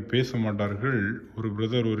அவர்கள் பேச மாட்டார்கள். ஒரு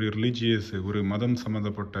brother ஒரு religious, ஒரு மதம்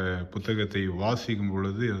சம்பந்தப்பட்ட புத்தகத்தை வாசிக்கும்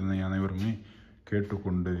பொழுது அதனை அனைவருமே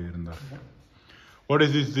கேட்டுக்கொண்டு இருந்தார்கள். What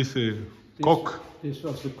is this cock? This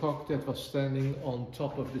was the cock that was standing on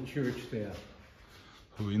top of the church there.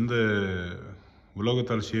 இந்த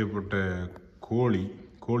உலோகத்தால் செய்யப்பட்ட கோழி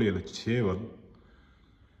அல்ல சேவல்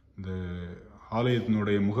இந்த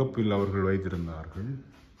ஆலயத்தினுடைய முகப்பில் அவர்கள் வைத்திருந்தார்கள்.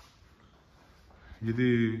 இது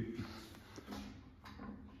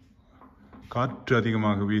காற்று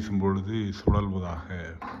அதிகமாக வீசும் பொழுது சுழல்வதாக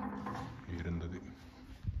இருந்தது.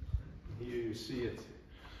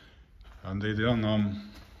 அந்த இதுதான் நாம்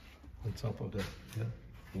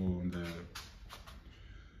இந்த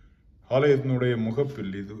ஆலயத்தினுடைய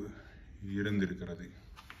முகப்பில் இது இருந்திருக்கிறது.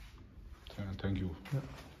 Thank you.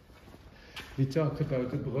 We talked about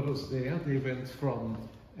the brothers there. They went from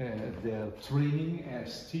their training as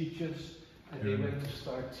teachers, and they went to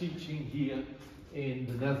start teaching here in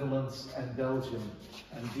the Netherlands and Belgium.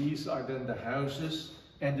 And these are then the houses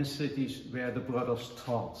and the cities where the brothers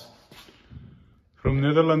taught. From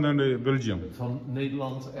Netherlands and Belgium? From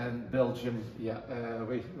Netherlands and Belgium, yeah.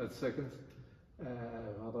 Wait a second.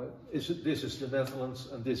 This is the Netherlands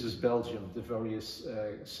and this is Belgium, the various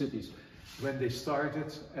cities. When they started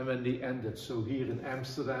and when they ended. So here in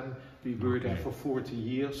Amsterdam, we were there for 40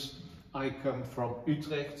 years. I come from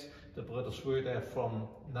Utrecht. The brothers were there from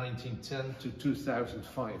 1910 to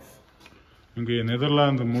 2005. இங்கே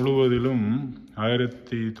Netherlands முழுவதிலும்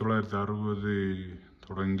 1960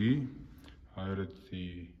 தொடங்கி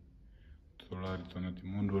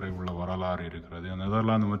 1993 வரை உள்ள வரலாறு இருக்கிறது.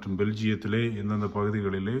 Netherlands மற்றும் பெல்ஜியத்திலே எந்தெந்த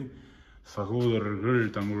பகுதிகளிலே சகோதரர்கள்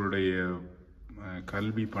தங்களுடைய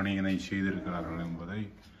கல்வி பணியினை செய்திருக்கிறார்கள் என்பதை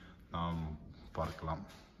நாம் பார்க்கலாம்.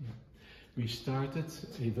 We started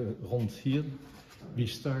even rond hier. We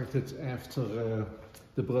started after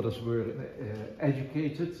the brothers were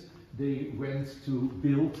educated. They went to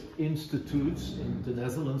build institutes in the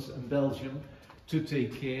Netherlands and Belgium to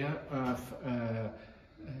take care of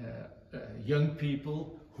young people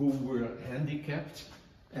who were handicapped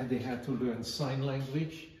and they had to learn sign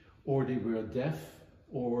language, or they were deaf,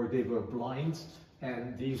 or they were blind, and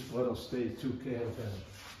these brothers, they took care of them.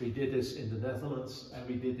 We did this in the Netherlands and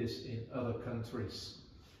we did this in other countries.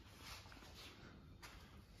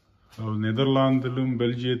 நெதர்லாந்திலும்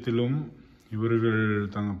பெல்ஜியத்திலும் இவர்கள்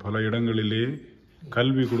பல இடங்களிலே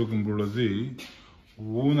கல்வி கொடுக்கும் பொழுது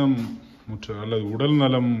ஊனம் முற்ற அல்லது உடல்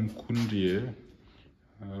நலம் குன்றிய,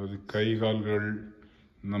 அதாவது கை கால்கள்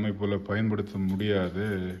நம்மை போல பயன்படுத்த முடியாத,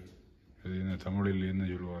 தமிழில் என்ன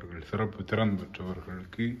சொல்வார்கள், சிறப்பு திறன்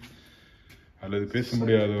பெற்றவர்களுக்கு அல்லது பேச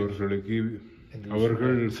முடியாதவர்களுக்கு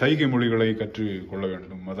அவர்கள் சைகை மொழிகளை கற்றுக்கொள்ள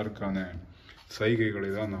வேண்டும். அதற்கான சைகைகளை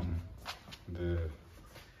தான் நாம்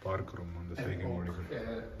பார்க்கிறோம். அந்த சைகை மொழிகள்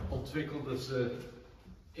ontwikkelde ze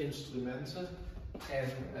instrumenten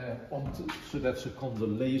zodat ze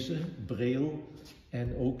konden lezen, braille, en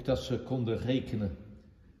ook dat ze konden rekenen.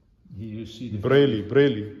 Hier you see the braille,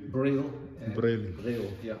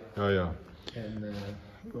 ja. Ja. And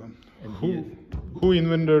who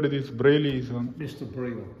invented this braille? Mr.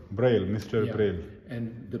 Braille. Mr. Yeah. Braille. And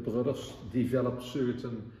the brothers developed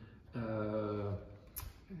certain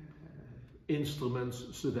instruments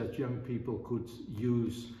so that young people could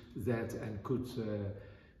use that and could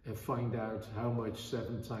find out how much 7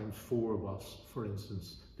 times 4 was, for instance.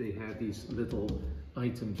 They had these little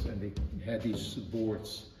items and they had these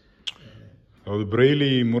boards. அது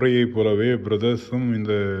Braille முறையை போலவே பிரதர்ஸும்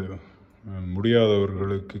இந்த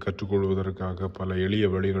முடியாதவர்களுக்கு கற்றுக்கொள்வதற்காக பல எளிய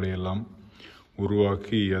வழிகளை எல்லாம்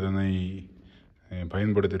உருவாக்கி அதனை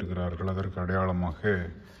பயன்படுத்தியிருக்கிறார்கள். அதற்கு அடையாளமாக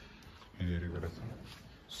இது இருக்கிறது.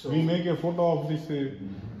 So we make a photo of this.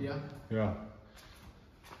 Yeah.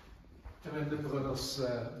 And when the brothers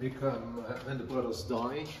when the brothers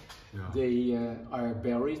die, they are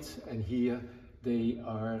buried, and here they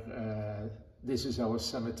are. This is our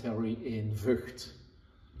cemetery in Vught.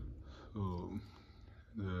 So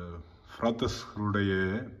the Fraters உடைய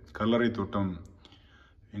கல்லறை தோட்டம்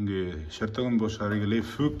இங்கே ஷெர்தகன்போஷ் அருகிலே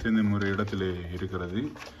ஃபூக்ட் என்னும் ஒரு இடத்திலே இருக்கிறது.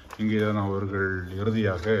 இங்கே தான் அவர்கள்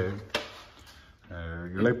இறுதியாக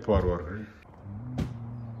இளைப்பாறுவார்கள்.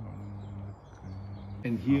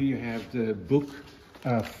 And here you have the book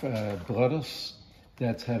of brothers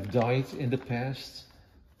that have died in the past.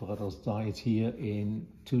 Brothers died here in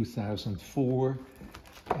 2004,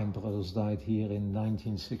 and brothers died here in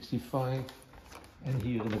 1965. And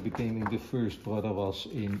here in the beginning, the first brother was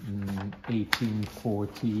in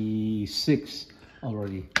 1846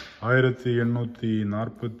 already.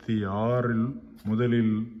 1846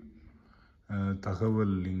 முதலில்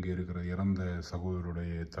தகவல் இங்கே இருக்கிறது, இறந்த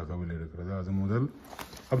சகோதரருடைய தகவல் இருக்கிறது. அது முதல்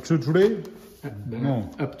up to today? No.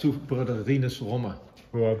 Up to brother Rinus Roma.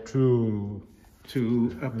 Up to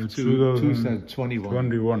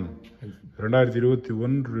 2021.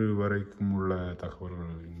 2021 வரைக்கும் உள்ள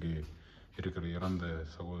தகவல்கள் இங்கே இருக்கிற இறந்த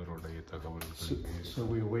சகோதரருடைய தகவல்கள். So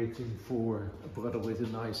we're waiting for a brother with a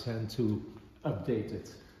nice hand to update it.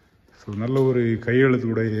 So நல்ல ஒரு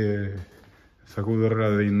கையெழுத்துடைய சகோதரர்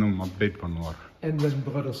அதை இன்னும் அப்டேட் பண்ணுவார். And when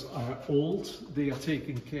brothers are old, they are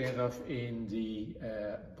taken care of in the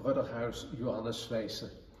brother house Johanneswijse.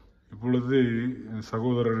 இப்பொழுது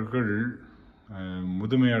சகோதரர்கள்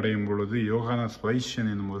முதுமை அடையும் பொழுது யோகானஸ் வைஷன்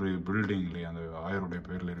என்னும் ஒரு பில்டிங்லே, அந்த ஆயருடைய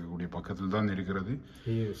பெயரில் இருக்கக்கூடிய பக்கத்தில் தான் இருக்கிறது,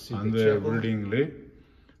 அந்த பில்டிங்லே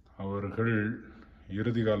அவர்கள்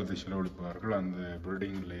இறுதி காலத்தை செலவழிப்பார்கள். அந்த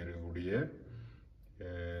பில்டிங்கில் இருக்கக்கூடிய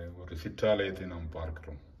ஒரு சிற்றாலயத்தை நாம்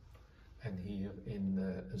பார்க்கிறோம். And here in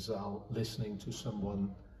Zaal, listening to someone,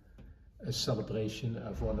 a celebration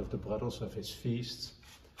of one of the brothers of his feast,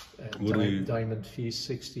 Diamond Feast,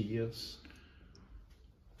 60 years.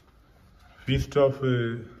 Feast of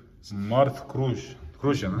Marth Cruz,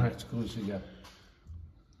 yeah.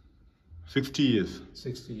 60 years.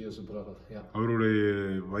 60 years a brother, yeah. அவருடைய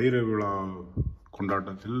வைர விழா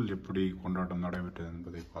கொண்டாட்டத்தில் எப்படி கொண்டாட்டம் நடைபெற்றது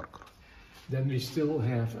என்பதை பார்க்கிறோம். Then we still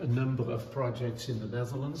have a number of projects in the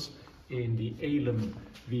Netherlands. In the Elim,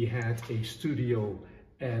 we had a studio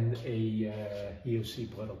and here you see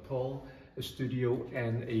Brother Paul, a studio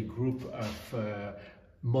and a group of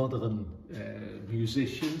modern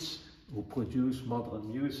musicians who produce modern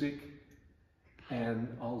music, and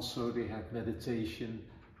also they had meditation,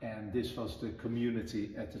 and this was the community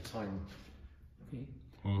at the time.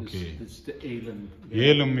 Okay. This the Elen.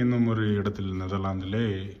 ஏலம் என்னும் ஒரு இடத்தில் நெதர்லாந்திலே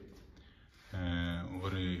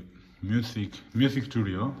ஒரு music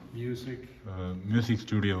studio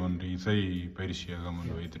ஒன்று இசை பயிற்சியகம்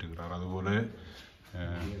ஒன்று வைத்திருக்கிறார். அதுபோல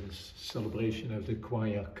celebration of the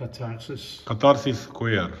choir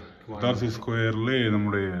catharsis கொயர்ல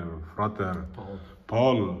நம்முடைய ஃப்ராத்தர்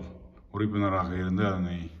பால் உறுப்பினராக இருந்து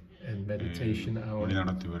அதனை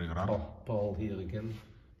வழிநடத்தி வருகிறார்.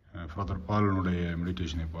 ஃபாதர் பாலுடைய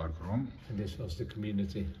மெடிடேஷனை பார்க்கிறோம்.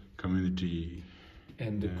 கம்யூனிட்டி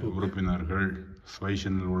உறுப்பினர்கள்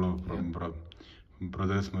ஸ்வைஷனில் உள்ள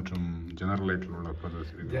brothers மற்றும் ஜெனரலைட்டில் உள்ள brothers.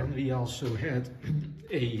 Then we also had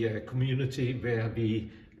a community where we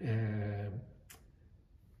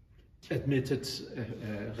admitted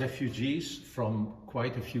refugees from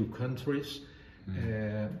quite a few countries,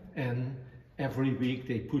 and every week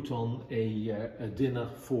they put on a dinner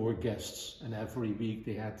for guests, and every week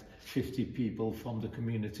they had 50 people from the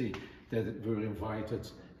community that were invited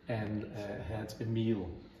and had a meal,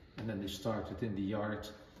 and then they started in the yard.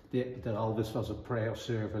 There always was a prayer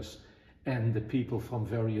service, and the people from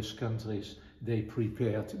various countries, they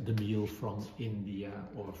prepared the meal from India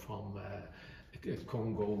or from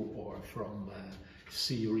Congo or from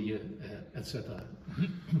Syria, etc.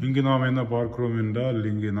 இங்கு நாம் என்ன பார்க்கிறோம் என்றால்,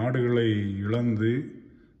 இங்கு நாடுகளை இழந்து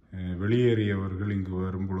வெளியேறியவர்கள் இங்கு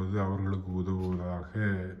வரும் பொழுது அவர்களுக்கு உதவுவதாக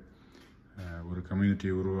ஒரு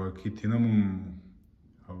கம்யூனிட்டியை உருவாக்கி தினமும்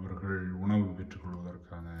அவர்கள் உணவு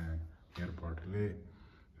பெற்றுக்கொள்வதற்கான ஏற்பாட்டிலே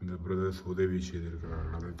இந்த பிரதர்ஸ் உதவி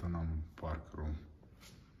செய்திருக்கிறார்கள். அதைத்தான் நாம் பார்க்கிறோம்.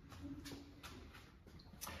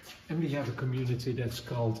 And we have a community that's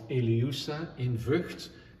called Eliusa in Vught,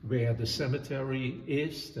 where the cemetery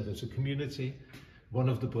is. There is a community. One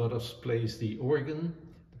of the brothers plays the organ,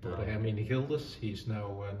 Brother Hermine Gildes. He's now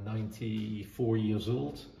 94 years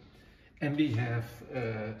old. And we have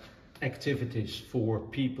activities for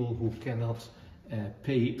people who cannot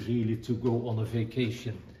pay really to go on a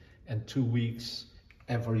vacation. And 2 weeks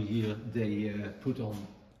every year they put on.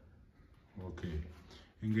 Okay.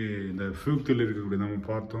 இங்கே இந்த ஃபியூக்தில் இருக்கக்கூடிய நம்ம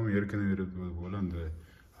பார்த்தோம் ஏற்கனவே இருப்பது போல்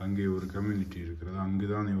அங்கே ஒரு community இருக்கிறது. அங்கு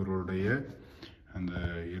தான் இவர்களுடைய அந்த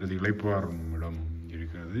இறுதி இளைப்பாறும் இடம்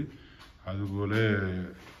இருக்கிறது. அதுபோல்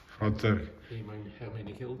ஃபாதர்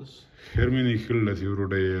ஹெர்மினி ஹில்டஸ்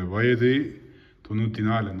இவருடைய வயது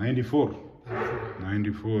 94.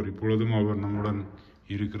 இப்பொழுதும் அவர் நம்முடன்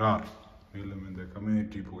இருக்கிறார். மேலும் இந்த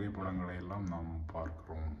கம்யூனிட்டி புகைப்படங்களை எல்லாம் நாம்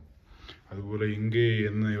பார்க்கிறோம். அதுபோல் இங்கே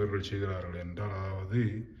என்ன இவர்கள் செய்கிறார்கள் என்றால், அதாவது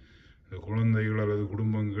இந்த குழந்தைகள் அல்லது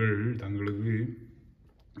குடும்பங்கள் தங்களுக்கு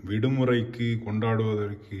விடுமுறைக்கு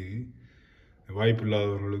கொண்டாடுவதற்கு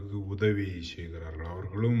வாய்ப்பில்லாதவர்களுக்கு உதவி செய்கிறார்கள்.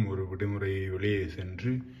 அவர்களும் ஒரு விடுமுறையை வெளியே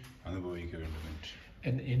சென்று அனுபவிக்க வேண்டும் என்று.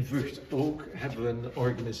 And in Vught ook hebben we an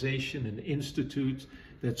organization, an institute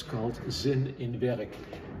that's called Zin in Werk,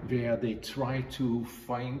 where they try to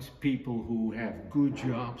find people who have good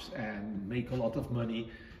jobs and make a lot of money.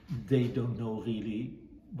 They don't know really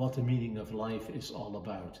what the meaning of life is all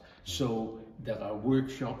about. So there are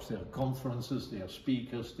workshops, there are conferences, there are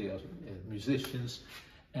speakers, there are musicians,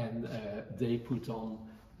 and they put on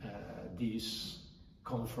these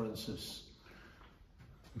conferences.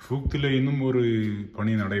 ஃபூக்தில் இன்னும் ஒரு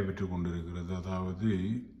பணி நடைபெற்று கொண்டிருக்கிறது. அதாவது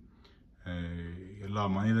எல்லா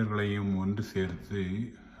மனிதர்களையும் ஒன்று சேர்த்து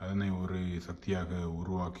அதனை ஒரு சக்தியாக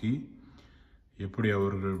உருவாக்கி எப்படி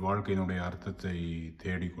அவர்கள் வாழ்க்கையினுடைய அர்த்தத்தை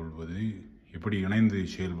தேடிக்கொள்வது, எப்படி இணைந்து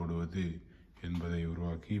செயல்படுவது என்பதை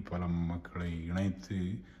உருவாக்கி பல மக்களை இணைத்து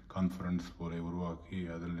கான்ஃபரன்ஸ் போல உருவாக்கி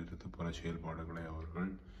அதில் இருந்து பல செயல்பாடுகளை அவர்கள்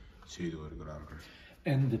செய்து வருகிறார்கள்.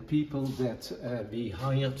 And the people that we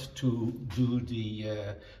hired to do the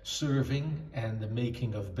serving and the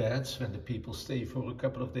making of beds when the people stay for a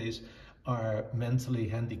couple of days are mentally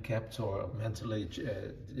handicapped or mentally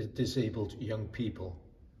disabled young people.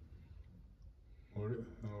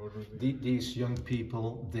 These young people,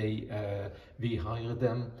 we hire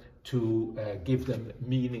them to give them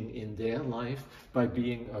meaning in their life by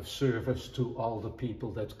being of service to all the people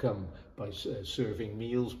that come, by serving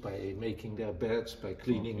meals, by making their beds, by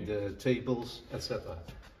cleaning the tables, etc.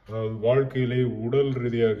 வாழ்க்கையிலே உடல்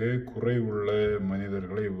ரீதியாக குறைவுள்ள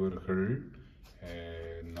மனிதர்களை இவர்கள்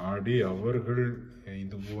நாடி அவர்கள்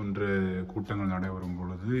இது போன்ற கூட்டங்கள் நடைபெறும்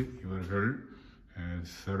பொழுது இவர்கள்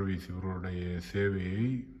சர்வீஸ் இவர்களுடைய சேவையை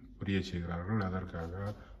புரிய செய்கிறார்கள். அதற்காக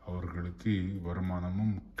அவர்களுக்கு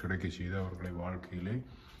வருமானமும் கிடைக்க செய்து அவர்களை வாழ்க்கையிலே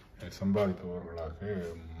சம்பாதிப்பவர்களாக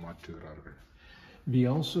மாற்றுகிறார்கள். We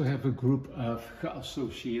also have a group of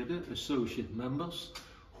associate members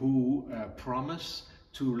who promise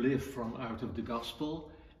to live from out of the gospel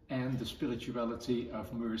and the spirituality of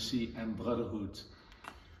mercy and brotherhood.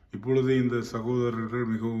 இப்பொழுது இந்த சகோதரர்கள்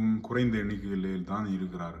மிகவும் குறைந்த எண்ணிக்கையில் தான்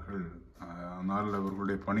இருக்கிறார்கள். ஆனால்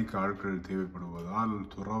அவர்களுடைய பணிக்கு ஆட்கள் தேவைப்படுவதால்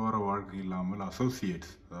துறவற வாழ்க்கை இல்லாமல்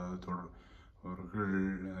அசோசியேட்ஸ், அதாவது அவர்கள்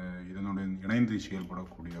இதனுடன் இணைந்து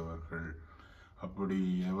செயல்படக்கூடியவர்கள், அப்படி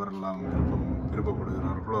எவரெல்லாம்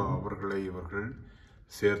விருப்பப்படுகிறார்களோ அவர்களை இவர்கள்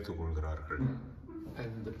சேர்த்து கொள்கிறார்கள்.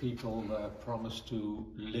 And the people promise to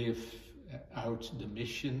live out the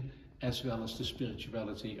mission as well as the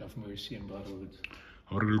spirituality of mercy and brotherhood.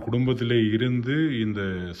 அவர்கள் குடும்பத்திலே இருந்து இந்த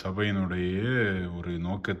சபையினுடைய ஒரு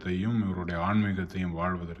நோக்கத்தையும் இவருடைய ஆன்மீகத்தையும்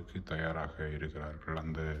வாழ்வதற்கு தயாராக இருக்கிறார்கள்.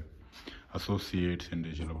 அந்த அசோசியேட்ஸ்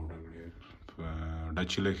என்று சொல்லக்கூடிய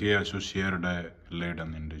டச்சிலகே அசோசியேர்ட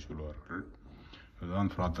லேடன் என்று சொல்வார்கள்.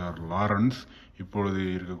 அதுதான் ஃப்ராத்தர் லாரன்ஸ், இப்பொழுது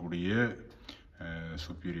இருக்கக்கூடிய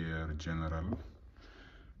சுப்பீரியர் ஜெனரல்.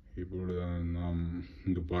 இப்பொழுது நாம்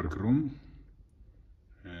இங்கு பார்க்கிறோம்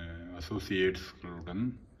அசோசியேட்ஸ்களுடன்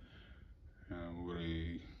ஒரு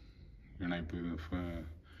இணைப்பு.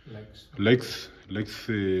 லெக்ஸ்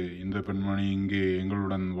இந்த பெண்மணி இங்கே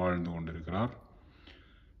எங்களுடன் வாழ்ந்து கொண்டிருக்கிறார்.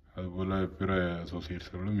 அதுபோல பிற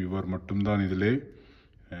அசோசியேட்ஸ்களும். இவர் மட்டும்தான் இதிலே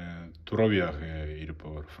துறவியாக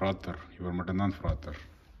இருப்பவர். ஃப்ராத்தர், இவர் மட்டும்தான் brother.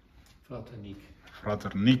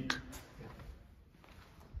 Brother நீக்.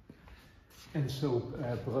 And so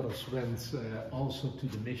brothers went also to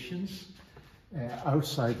the missions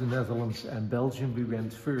outside the Netherlands and Belgium. We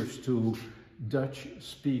went first to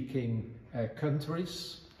Dutch-speaking countries.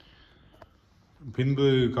 பின்பு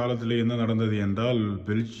காலத்தில் என்ன நடந்தது என்றால்,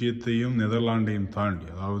 பெல்ஜியத்தையும் நெதர்லாண்டையும் தாண்டி,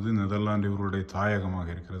 அதாவது நெதர்லாந்து இவருடைய தாயகமாக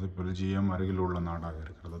இருக்கிறது, பெல்ஜியம் அருகில் உள்ள நாடாக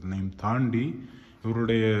இருக்கிறது, அதனையும் தாண்டி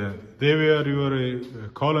இவருடைய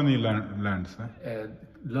colony lands,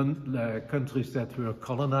 countries that were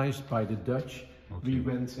colonized by the Dutch. Okay. We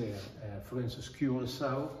went there, for instance,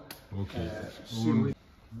 Curaçao. Okay.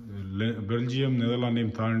 Belgium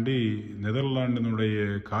நெதர்லாண்டையும் தாண்டி நெதர்லாண்டினுடைய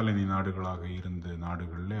காலனி நாடுகளாக இருந்த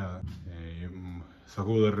நாடுகளில்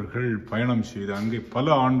சகோதரர்கள் பயணம் செய்து அங்கே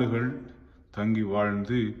பல ஆண்டுகள் தங்கி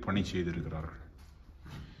வாழ்ந்து பணி செய்திருக்கிறார்கள்.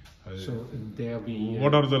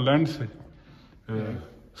 What are the lands?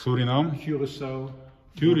 Suriname, Curaçao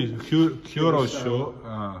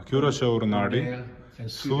ஒரு நாடு,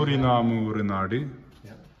 சூரினாம் ஒரு நாடு.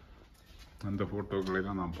 அந்த போட்டோக்களை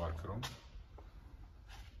தான் நாம் பார்க்கிறோம்.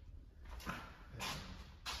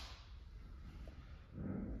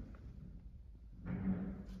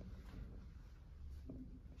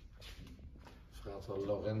 Frater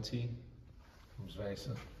Laurenti from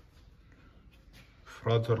Zwijsen.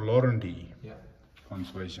 Frater Laurenti from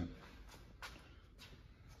Zwijsen.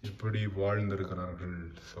 இப்படி வாழ்ந்திருக்கிறார்கள்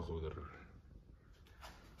சகோதரர்கள்.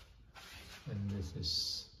 And this is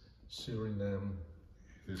Suriname.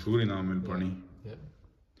 சூரினாமில் பணி.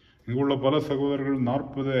 இங்குள்ள பல சகோதரர்கள்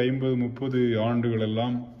 40, 50, 30 ஆண்டுகள்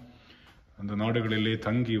எல்லாம் அந்த நாடுகளிலே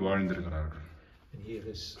தங்கி வாழ்ந்திருக்கிறார்கள். And here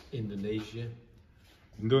is Indonesia.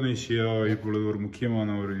 Indonesia இப்பொழுது ஒரு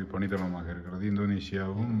முக்கியமான ஒரு பணித்தளமாக இருக்கிறது.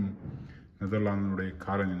 இந்தோனேஷியாவும் நெதர்லாந்துடைய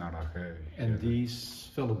காலனி நாடாக. And these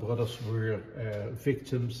fellow brothers were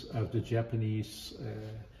victims of the Japanese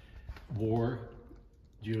war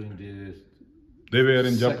during the. They were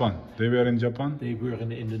in Japan. They were in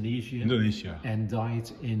Indonesia. And died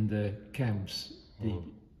in the camps, the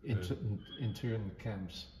intern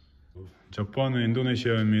camps. Japan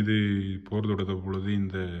இந்தோனேஷியாவின் மீது போர் தொடுத்த பொழுது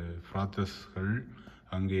இந்த ஃப்ராத்தர்ஸ்கள்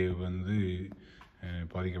அங்கே வந்து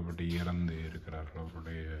பாதிக்கப்பட்டு இறந்து இருக்கிறார்கள்.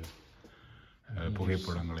 அவருடைய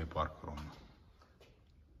புகைப்படங்களை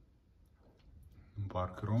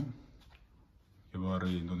பார்க்கிறோம். இவ்வாறு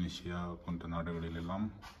இந்தோனேஷியா போன்ற நாடுகளில் எல்லாம்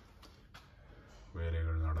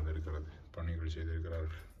வேலைகள் நடந்திருக்கிறது, பணிகள்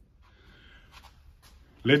செய்திருக்கிறார்கள்.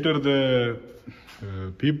 Later the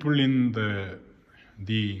people in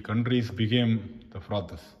the countries became the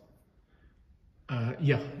Fraters.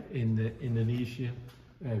 In Indonesia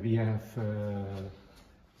we have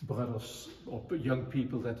brothers or young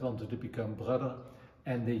people that wanted to become brother,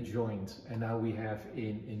 and they joined. And now we have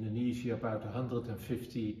in Indonesia about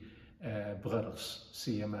 150 brothers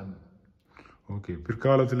CMM. Okay,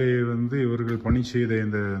 பிற்காலத்திலே வந்து இவர்கள் பணி செய்த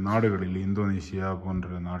இந்த நாடுகளில், Indonesia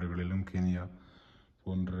போன்ற நாடுகளிலும், Kenya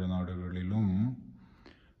போன்ற நாடுகளிலும்,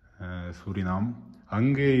 சூரினாம்,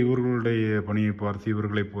 அங்கே இவர்களுடைய பணியை பார்த்து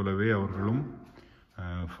இவர்களைப் போலவே அவர்களும்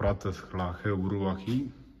ஃப்ராத்தர்ஸ்களாக உருவாகி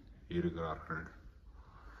இருக்கிறார்கள்.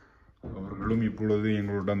 அவர்களும் இப்பொழுது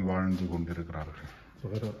எங்களுடன் வாழ்ந்து கொண்டிருக்கிறார்கள்.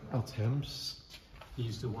 Brother Adhems, he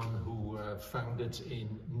is the one who founded in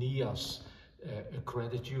NIAS a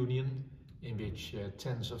credit union in which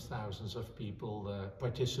tens of thousands of people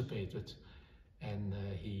participated. and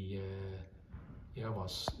he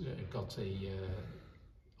got a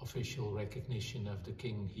official recognition of the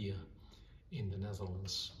king here in the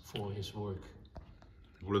Netherlands for his work.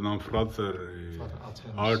 இப்பொழுது நாம் brother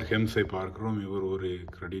art ஹெம்ஸை பார்க்கிறோம். இவர் ஒரு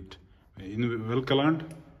credit வெல்கலாண்ட்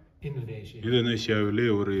இந்தோனேஷியாவிலே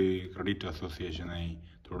ஒரு credit அசோசியேஷனை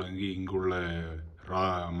தொடங்கி இங்குள்ள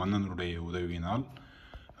மன்னனுடைய உதவியினால்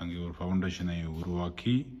அங்கே ஒரு ஃபவுண்டேஷனை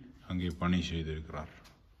உருவாக்கி அங்கே பணி செய்திருக்கிறார்.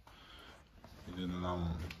 இது நாம்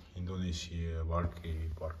இந்தோனேஷிய வாழ்க்கையை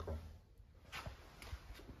பார்க்கிறோம்.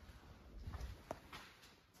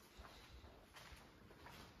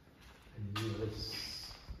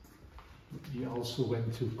 He also went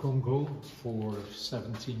to Congo for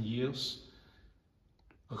 17 years.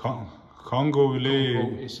 Congo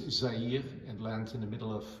is Zaire and land in the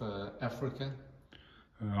middle of Africa.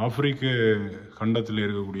 ஆப்பிரிக்க கண்டத்தில்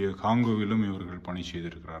இருக்கக்கூடிய காங்கோவிலும் இவர்கள் பணி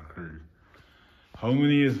செய்திருக்கிறார்கள். How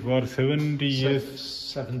many years? For 70 years?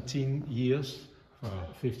 17 years,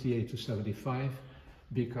 58 to 75,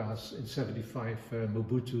 because in 75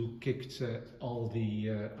 Mobutu kicked all the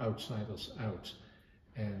outsiders out.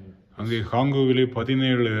 அங்கே காங்கோவிலே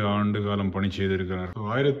 17 ஆண்டு காலம் பணி செய்திருக்கிறார்.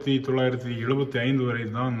 1975 வரை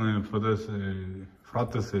தான்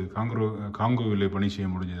ஃப்ராத்தஸ் காங்கோவிலே பணி செய்ய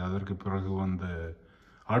முடிஞ்சது. அதற்கு பிறகு வந்த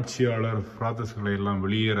ஆட்சியாளர் ஃப்ராத்தஸ்களை எல்லாம்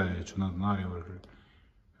வெளியேற சொன்னதுனால் இவர்கள்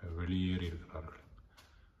வெளியேறி இருக்கிறார்கள்.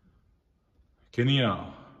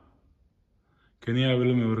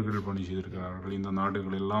 கெனியாவிலும் இவர்கள் பணி செய்திருக்கிறார்கள். இந்த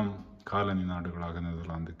நாடுகள் எல்லாம் காலனி நாடுகளாக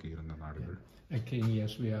நெதர்லாந்துக்கு இருந்த நாடுகள். And Kenya,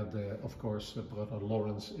 we had, of course, Brother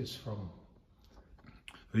Lawrence is from.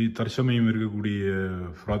 தற்சமயம் இருக்கக்கூடிய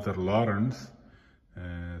ஃப்ராதர் லாரன்ஸ்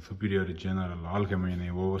சுப்பீரியர் ஜெனரல் ஆல்கமைனை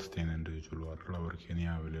ஓவர்ஸ்டேன் என்று சொல்வார்கள். அவர்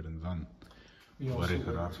கெனியாவில் இருந்து தான்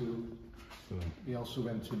வருகிறார். We also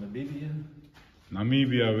went to Namibia.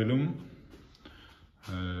 நமீபியாவிலும்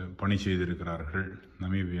பணி செய்திருக்கிறார்கள்.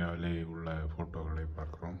 நமீபியாவிலே உள்ள போட்டோகளை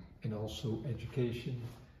பார்க்கிறோம். And also education.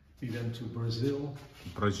 We went to Brazil.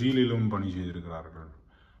 பிரேசிலிலும் பணி செய்திருக்கிறார்கள்.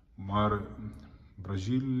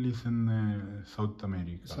 Brazil is in South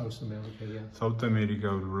America. South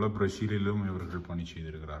அமெரிக்காவில் உள்ள பிரேசிலிலும் இவர்கள் பணி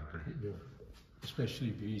செய்திருக்கிறார்கள்.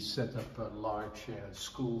 Especially we set up large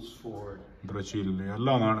schools for. Brazil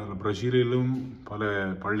எல்லா நாடுகளும் பிரேசிலிலும் பல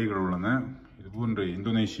பள்ளிகள் உள்ளன. இதுபோன்ற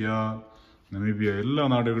இந்தோனேஷியா, நமீபியா எல்லா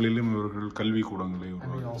நாடுகளிலும் இவர்கள் கல்வி கூடங்களை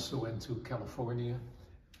உருவாக்கினார்கள்.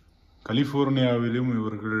 கலிபோர்னியாவிலும்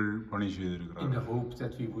இவர்கள் பணி செய்திருக்கிறார்கள். In the hope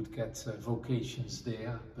that we would get vocations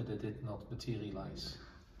there, but it did not materialize.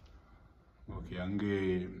 Okay, அங்கே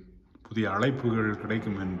புதிய அழைப்புகள்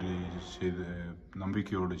கிடைக்கும் என்று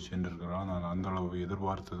நம்பிக்கையோடு சென்றிருக்கிறார். ஆனால் அந்த அளவு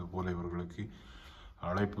எதிர்பார்த்தது போல இவர்களுக்கு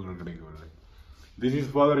அழைப்புகள் கிடைக்கவில்லை. This is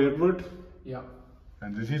Frater Edward. Yeah.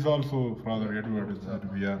 And this is also Frater Edward that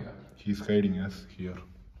we are. He is guiding us here.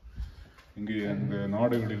 இங்கே அந்த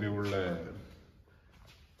நாடுகளிலே உள்ள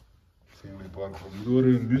பார்க்கிறோம். இது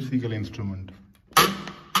ஒரு மியூசிக்கல் இன்ஸ்ட்ருமெண்ட்.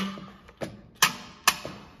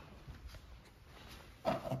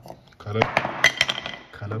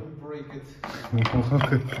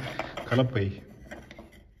 கலப்பை.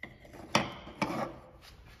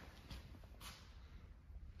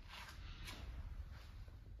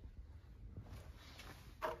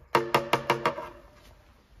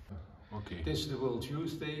 This is the World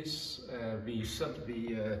Youth Days. We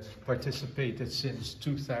participated since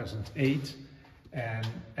 2008, and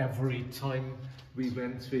every time we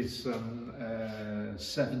went with some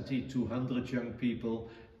 70 to 100 young people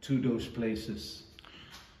to those places.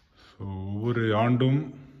 So, ஒவ்வொரு ஆண்டும்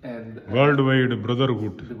வேர்ல்டு வைடு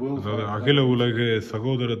பிரதர்ஹுட், அதாவது அகில உலக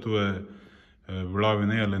சகோதரத்துவ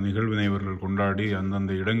விழாவினை அல்ல நிகழ்வினை இவர்கள் கொண்டாடி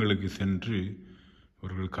அந்தந்த இடங்களுக்கு சென்று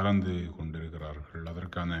இவர்கள் கலந்து கொண்டிருக்கிறார்கள்.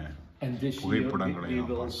 அதற்கான புகைப்படங்களை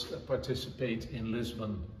participate in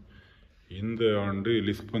Lisbon. இந்த ஆண்டு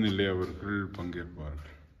லிஸ்பனிலே அவர்கள்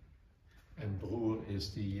பங்கேற்பார்கள். And Broer is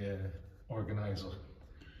the organizer.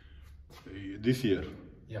 This year.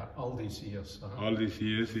 Yeah, all these years. All these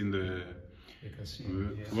years in the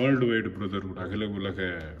worldwide brotherhood, அகில உலக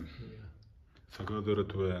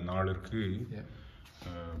சகோதரத்துவ நாளிற்கு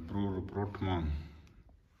ப்ரூர் புரோட்மான்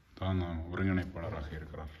தான் ஒருங்கிணைப்பாளராக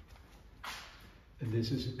இருக்கிறார். And this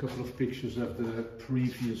is a couple of pictures of the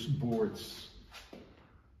previous boards.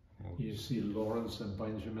 You see Lawrence and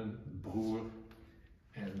Benjamin, Broer,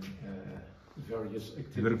 and various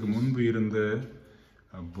activities. இதற்கு முன்பு இருந்த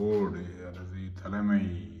board அல்லது தலைமை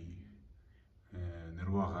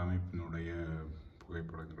நிர்வாக அமைப்பினுடைய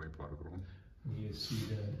புகைப்படங்களை பார்க்கிறோம். You see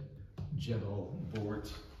the general board,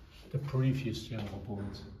 the previous general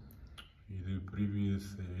board. இது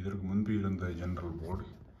இதற்கு முன்பு இருந்த general board.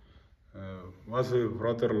 Was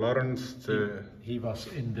Frater Lawrence he was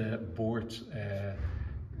in the board,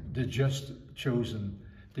 the just chosen.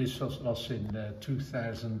 This was in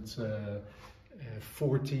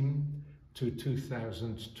 2014 to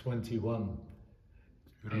 2021.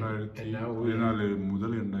 And now we...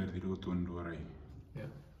 முதல் 2021 வரை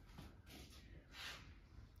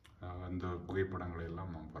அந்த புகைப்படங்களை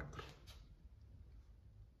எல்லாம் நாம் பார்க்கிறோம்.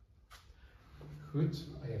 Good.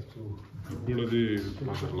 I have to... இப்பொழுது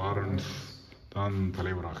ஃபாதர் லாரன்ஸ் தான்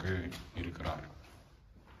தலைவராக இருக்கிறார்.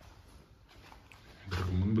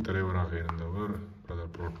 இதற்கு முன்பு தலைவராக இருந்தவர்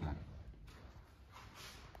brother புரோட்மன்.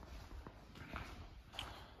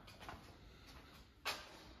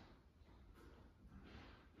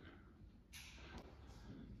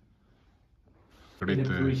 An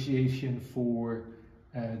appreciation for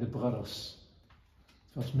the brothers.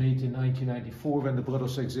 It was made in 1994 when the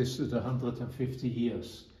brothers existed 150 years.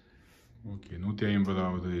 Okay,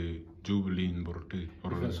 150வது ஜூபிலியின் பொருட்டு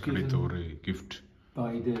கிடைத்த ஒரு gift.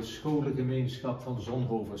 By the scholengemeenschap van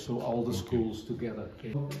Zonhoven, so all the schools together.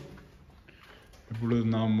 இப்பொழுது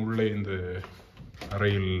நாம் உள்ளே இந்த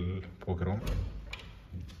அறையில் போகிறோம்.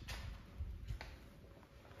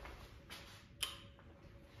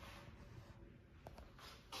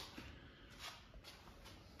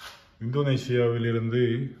 இந்தோனேசியாவிலிருந்து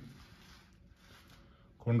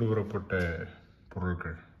கொண்டு வரப்பட்ட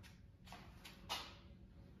பொருட்கள்.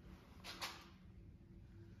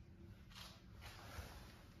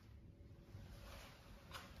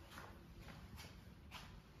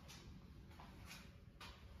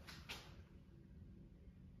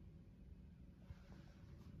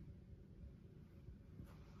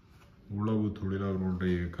 உழவு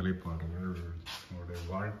தொழிலாளர்களுடைய கலைப்பாடுகள் அவருடைய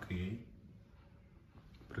வாழ்க்கையை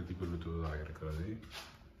பிரதிபலித்துவதாக இருக்கிறது.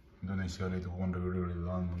 இந்தோனேசியாவில் இது போன்ற வீடுகளில்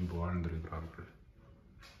தான் முன்பு வாழ்ந்திருக்கிறார்கள்.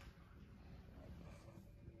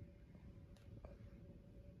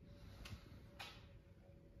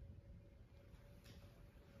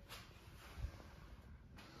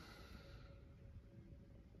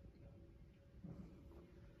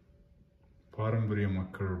 பாரம்பரிய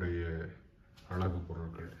மக்களுடைய அழகு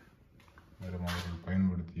பொருட்கள், மேலும் அவர்கள்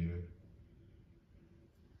பயன்படுத்திய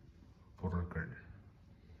பொருட்கள்.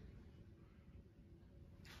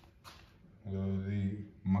 அதாவது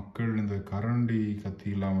மக்கள் இந்த கரண்டி கத்தி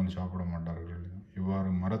இல்லாமல் சாப்பிட மாட்டார்கள். இவ்வாறு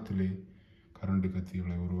மரத்திலே கரண்டி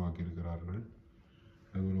கத்திகளை உருவாக்கி இருக்கிறார்கள்.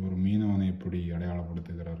 அதுபோல் ஒரு மீனவனை எப்படி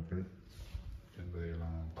அடையாளப்படுத்துகிறார்கள்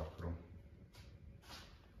என்பதையெல்லாம் நாம் பார்க்கிறோம்.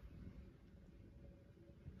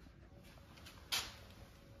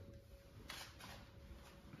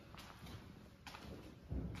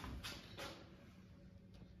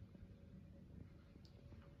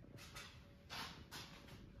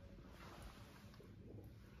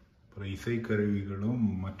 இசைக்கருவிகளும்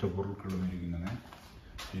மற்ற பொருட்களும் இருக்கின்றன.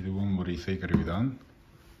 இதுவும் ஒரு இசைக்கருவிதான்.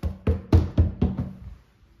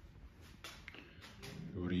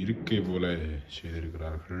 ஒரு இருக்கை போல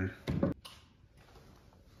செய்திருக்கிறார்கள்.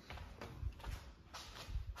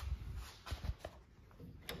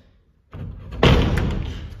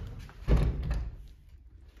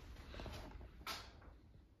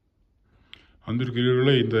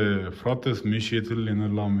 வந்திருக்கிறீர்களே, இந்த ஃப்ராத்தர்ஸ் மியூசியத்தில்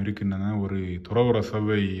என்னெல்லாம் இருக்கின்றன, ஒரு துறவற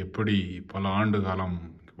சபை எப்படி பல ஆண்டு காலம்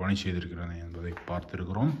பணி செய்திருக்கிறது என்பதை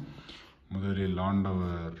பார்த்திருக்கிறோம். முதலில்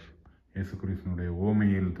ஆண்டவர் இயேசு கிறிஸ்துவினுடைய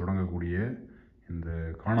ஓமையில் தொடங்கக்கூடிய இந்த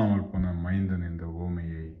காணாமல் போன மைந்தன் என்ற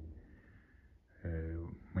ஓமையை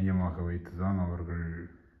மையமாக வைத்து தான் அவர்கள்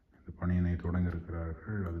இந்த பணியினை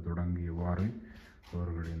தொடங்கியிருக்கிறார்கள். அது தொடங்கி எவ்வாறு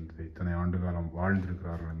அவர்கள் இத்தனை ஆண்டு காலம்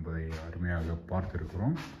வாழ்ந்திருக்கிறார்கள் என்பதை அருமையாக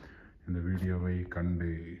பார்த்திருக்கிறோம். இந்த வீடியோவை கண்டு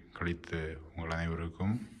களித்த உங்கள்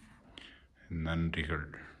அனைவருக்கும் நன்றிகள்.